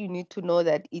error, you need to know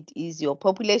that it is your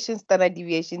population standard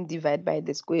deviation divided by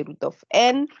the square root of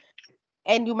n.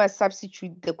 And you must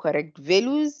substitute the correct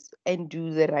values and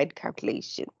do the right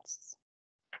calculations.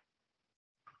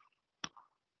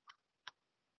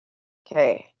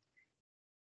 Okay.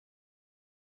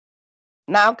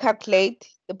 Now calculate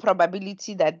the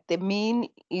probability that the mean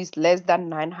is less than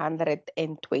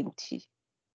 920.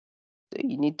 So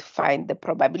you need to find the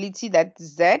probability that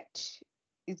Z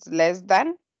is less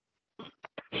than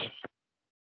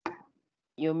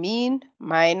your mean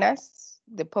minus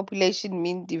the population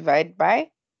mean divided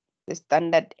by the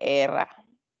standard error.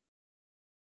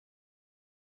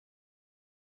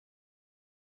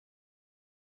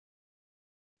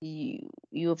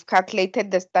 You've calculated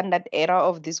the standard error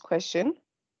of this question.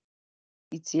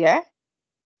 It's here.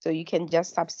 So you can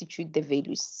just substitute the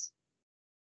values.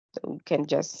 So we can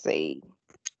just say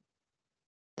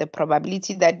the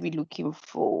probability that we're looking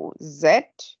for, Z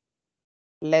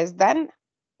less than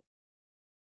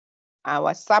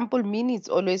our sample mean is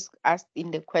always asked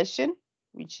in the question,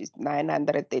 which is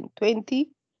 920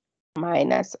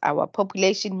 minus our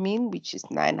population mean, which is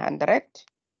 900,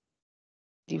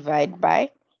 divided by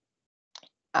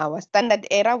our standard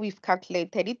error. We've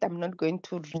calculated it. I'm not going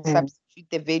to substitute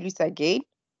the values again.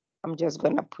 I'm just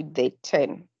going to put the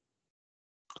 10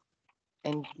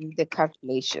 and do the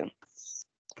calculation.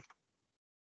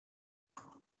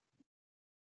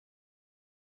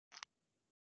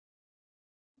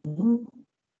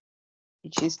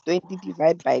 Which is 20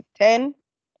 divided by 10,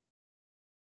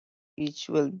 which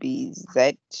will be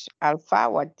Z alpha.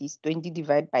 What is 20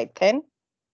 divided by 10?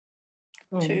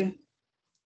 2.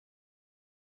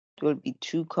 It will be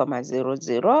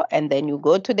 2,00. And then you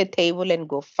go to the table and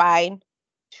go find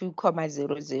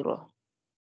 2,00.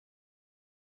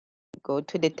 Go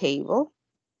to the table.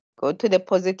 Go to the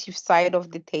positive side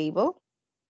of the table.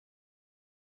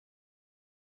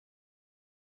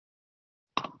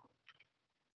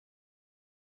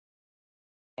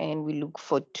 And we look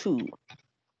for 2.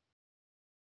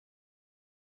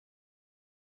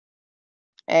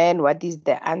 And what is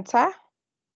the answer?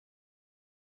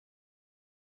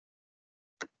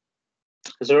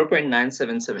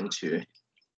 0.9772.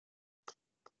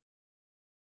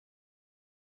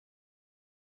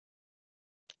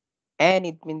 And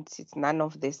it means it's none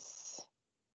of this.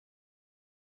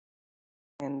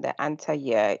 And the answer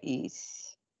here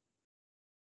is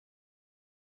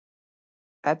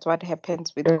That's what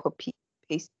happens with copy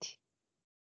paste.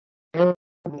 The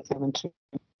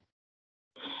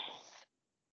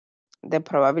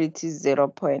probability is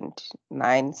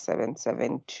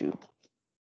 0.9772.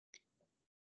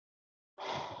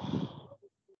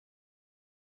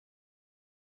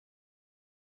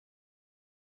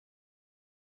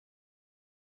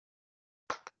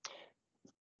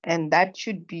 And that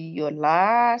should be your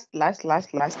last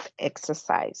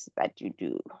exercise that you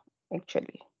do,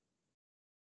 actually.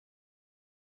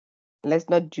 Let's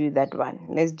not do that one.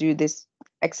 Let's do this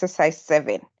exercise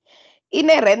 7.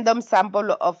 In a random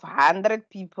sample of 100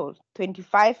 people,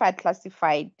 25 are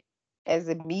classified as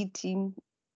meeting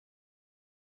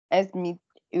a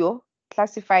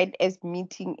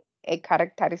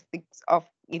characteristics of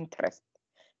interest,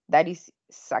 that is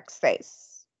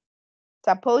success.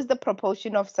 Suppose the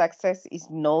proportion of success is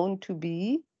known to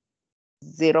be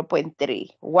 0.3.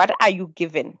 What are you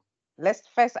given? Let's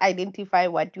first identify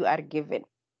what you are given.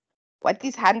 What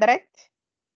is 100?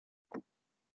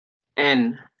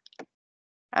 N.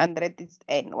 100 is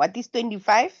N. What is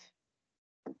 25?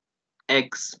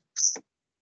 X.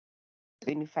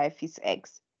 25 is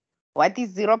X. What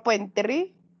is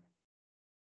 0.3?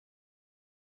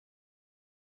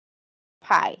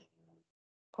 Pi,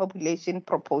 population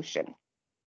proportion.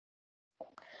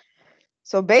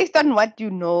 So based on what you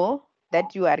know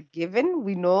that you are given,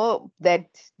 we know that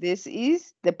this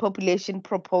is the population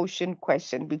proportion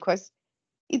question because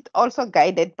it's also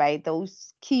guided by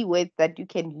those keywords that you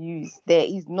can use. There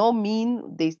is no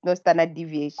mean, there's no standard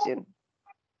deviation.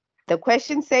 The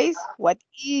question says, what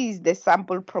is the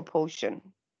sample proportion?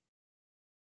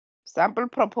 Sample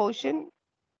proportion,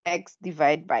 X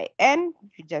divided by N.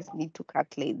 You just need to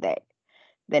calculate that.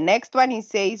 The next one, it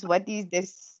says, what is the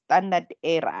standard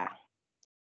error?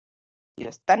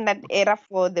 Your standard error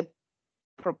for the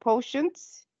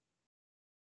proportions,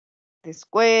 the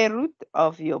square root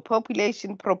of your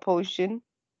population proportion,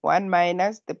 1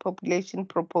 minus the population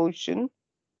proportion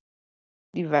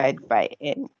divided by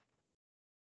N.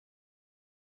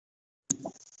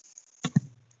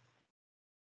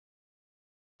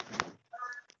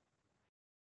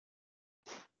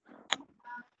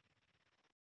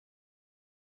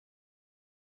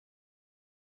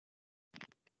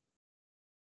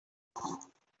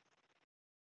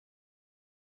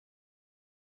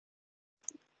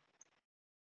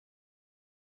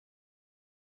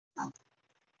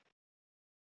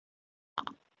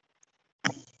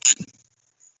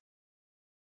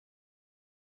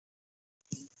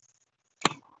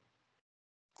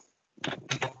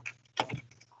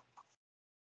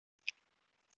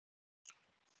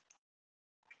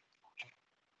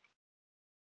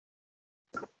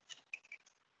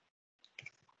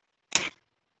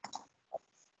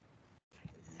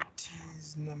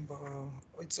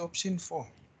 It's option 4.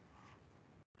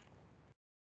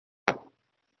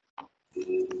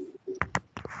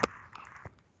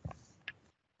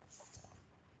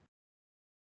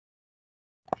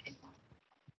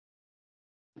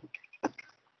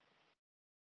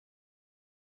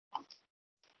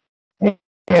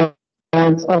 Yeah,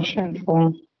 it's option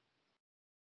 4.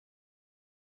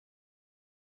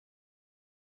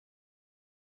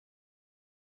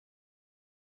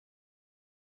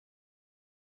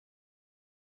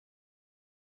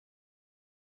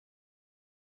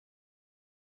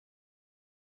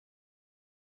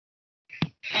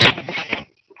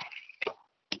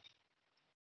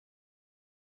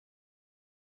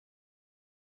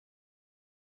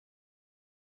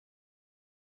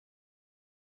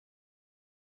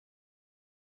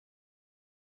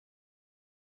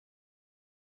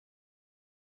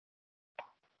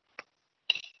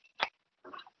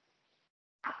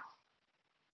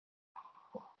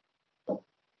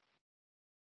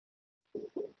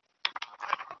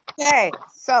 Okay,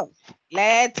 so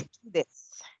let's do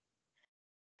this.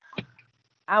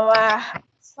 Our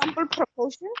sample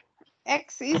proportion,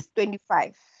 X is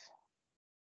 25.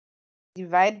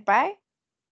 Divide by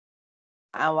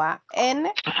our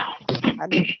N,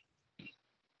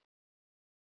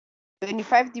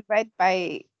 25 divided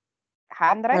by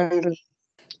 100,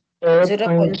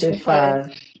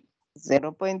 0.25.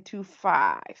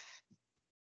 0.25.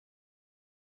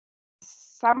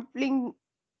 Sampling,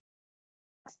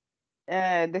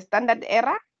 the standard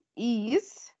error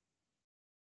is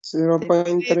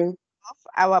 0.3. of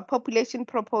our population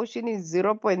proportion is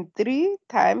 0.3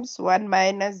 times 1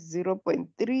 minus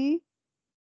 0.3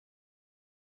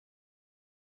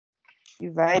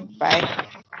 divided by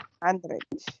 100.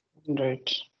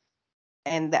 100.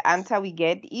 And the answer we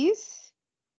get is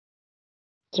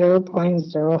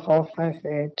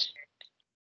 0.0458.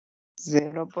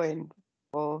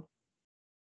 0.0458.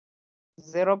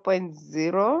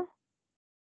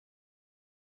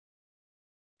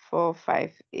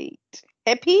 0.0458.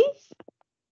 Happy?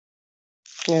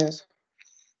 Yes.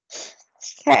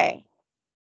 Okay.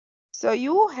 So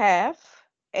you have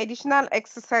additional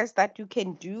exercise that you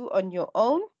can do on your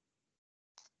own.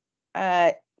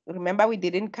 Remember, we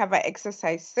didn't cover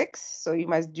exercise 6, so you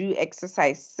must do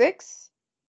exercise 6,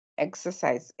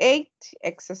 exercise 8,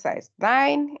 exercise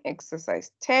 9,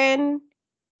 exercise 10,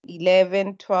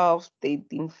 11, 12,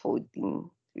 13, 14,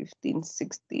 15,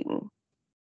 16,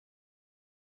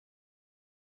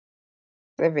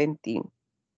 17.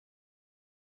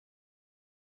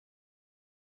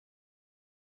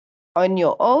 On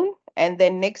your own, and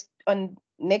then next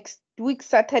week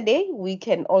Saturday we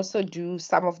can also do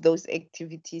some of those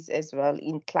activities as well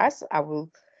in class. I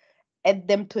will add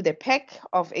them to the pack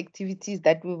of activities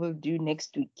that we will do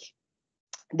next week.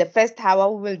 The first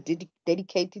hour we will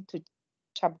dedicate it to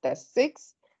chapter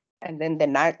 6, and then the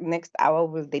next hour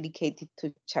we'll dedicate it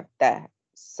to chapter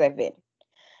 7.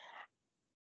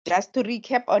 Just to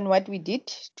recap on what we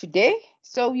did today.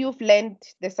 So you've learned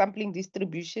the sampling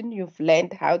distribution. You've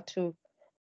learned how to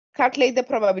calculate the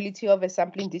probability of a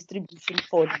sampling distribution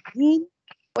for the mean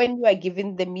when you are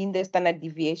given the mean, the standard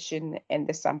deviation, and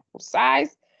the sample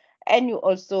size. And you're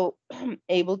also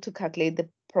able to calculate the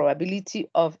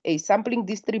probability of a sampling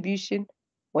distribution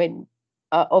when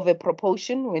of a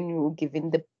proportion when you're given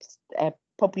the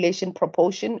population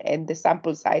proportion and the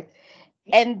sample size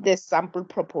and the sample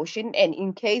proportion. And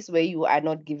in case where you are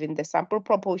not given the sample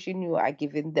proportion, you are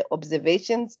given the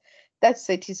observations that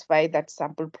satisfy that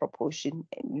sample proportion,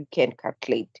 and you can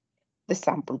calculate the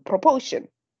sample proportion.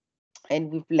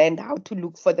 And we've learned how to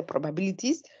look for the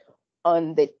probabilities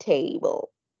on the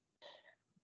table.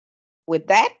 With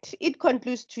that, it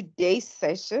concludes today's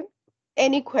session.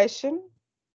 Any question?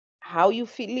 How you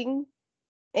feeling?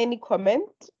 Any comment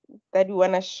that you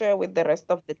want to share with the rest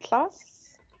of the class?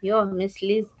 Yo, Miss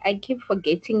Liz, I keep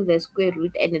forgetting the square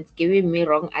root and it's giving me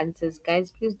wrong answers.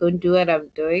 Guys, please don't do what I'm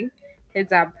doing.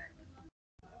 Heads up.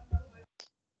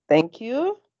 Thank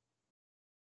you.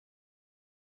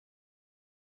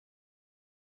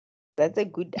 That's a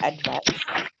good advice.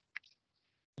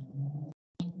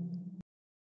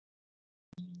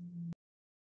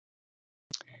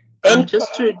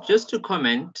 Just to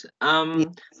comment,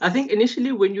 I think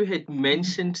initially when you had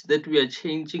mentioned that we are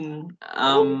changing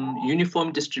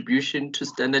uniform distribution to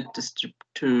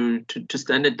to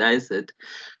standardize it,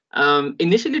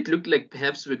 initially it looked like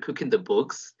perhaps we're cooking the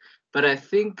books, but I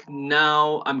think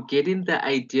now I'm getting the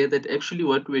idea that actually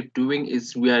what we're doing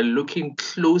is we are looking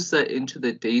closer into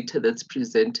the data that's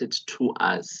presented to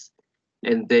us,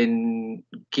 and then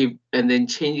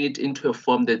changing it into a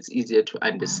form that's easier to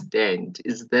understand.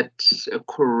 Is that a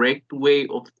correct way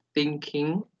of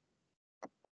thinking?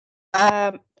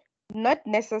 Not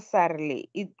necessarily.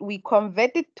 We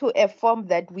convert it to a form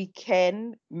that we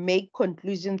can make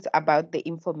conclusions about the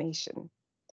information,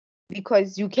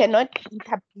 because you cannot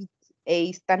interpret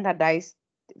a standardized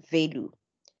value.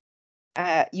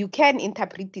 You can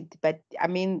interpret it, but I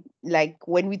mean, like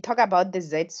when we talk about the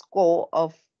Z-score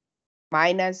of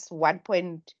minus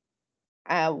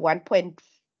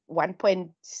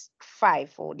 1.5,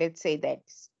 or let's say that,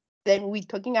 then we're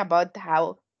talking about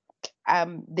how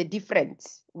the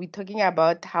difference. We're talking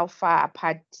about how far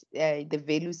apart the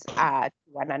values are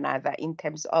to one another in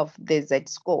terms of the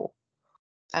Z-score.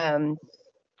 We're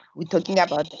talking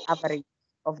about the average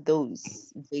of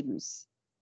those values.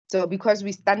 So because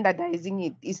we're standardizing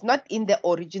it, it's not in the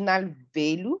original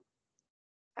value,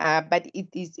 but it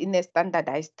is in a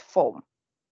standardized form.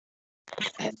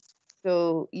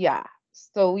 So yeah,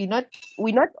 so we're not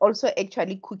also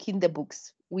actually cooking the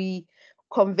books. We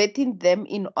converting them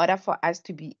in order for us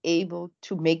to be able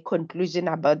to make conclusion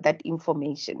about that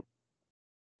information.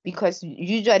 Because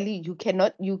usually you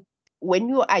cannot, when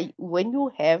you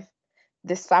have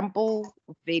the sample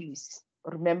values,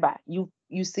 remember you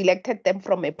selected them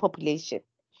from a population,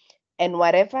 and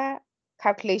whatever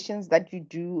calculations that you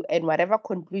do and whatever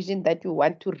conclusion that you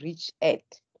want to reach at,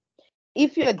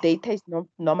 if your data is not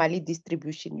normally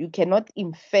distribution, you cannot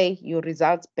infer your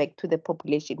results back to the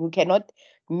population. You cannot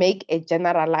make a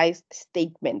generalized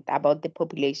statement about the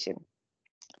population.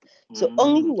 So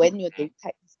only when your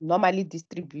data is normally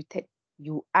distributed,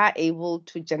 you are able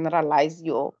to generalize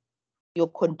your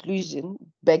conclusion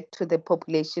back to the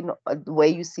population where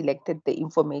you selected the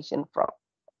information from.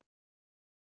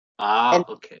 And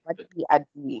Okay. what we are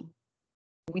doing.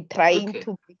 We're trying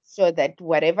to make sure that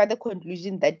whatever the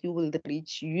conclusion that you will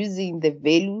reach using the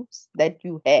values that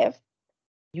you have,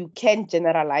 you can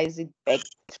generalize it back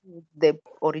to the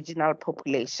original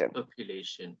population.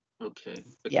 Okay.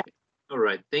 Yeah. All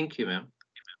right. Thank you, ma'am.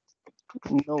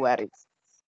 No worries.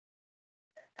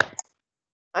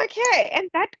 Okay, and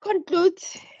that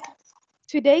concludes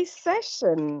today's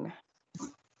session.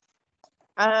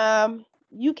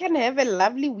 You can have a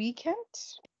lovely weekend.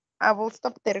 I will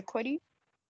stop the recording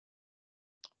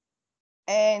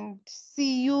and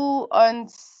see you on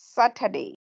Saturday.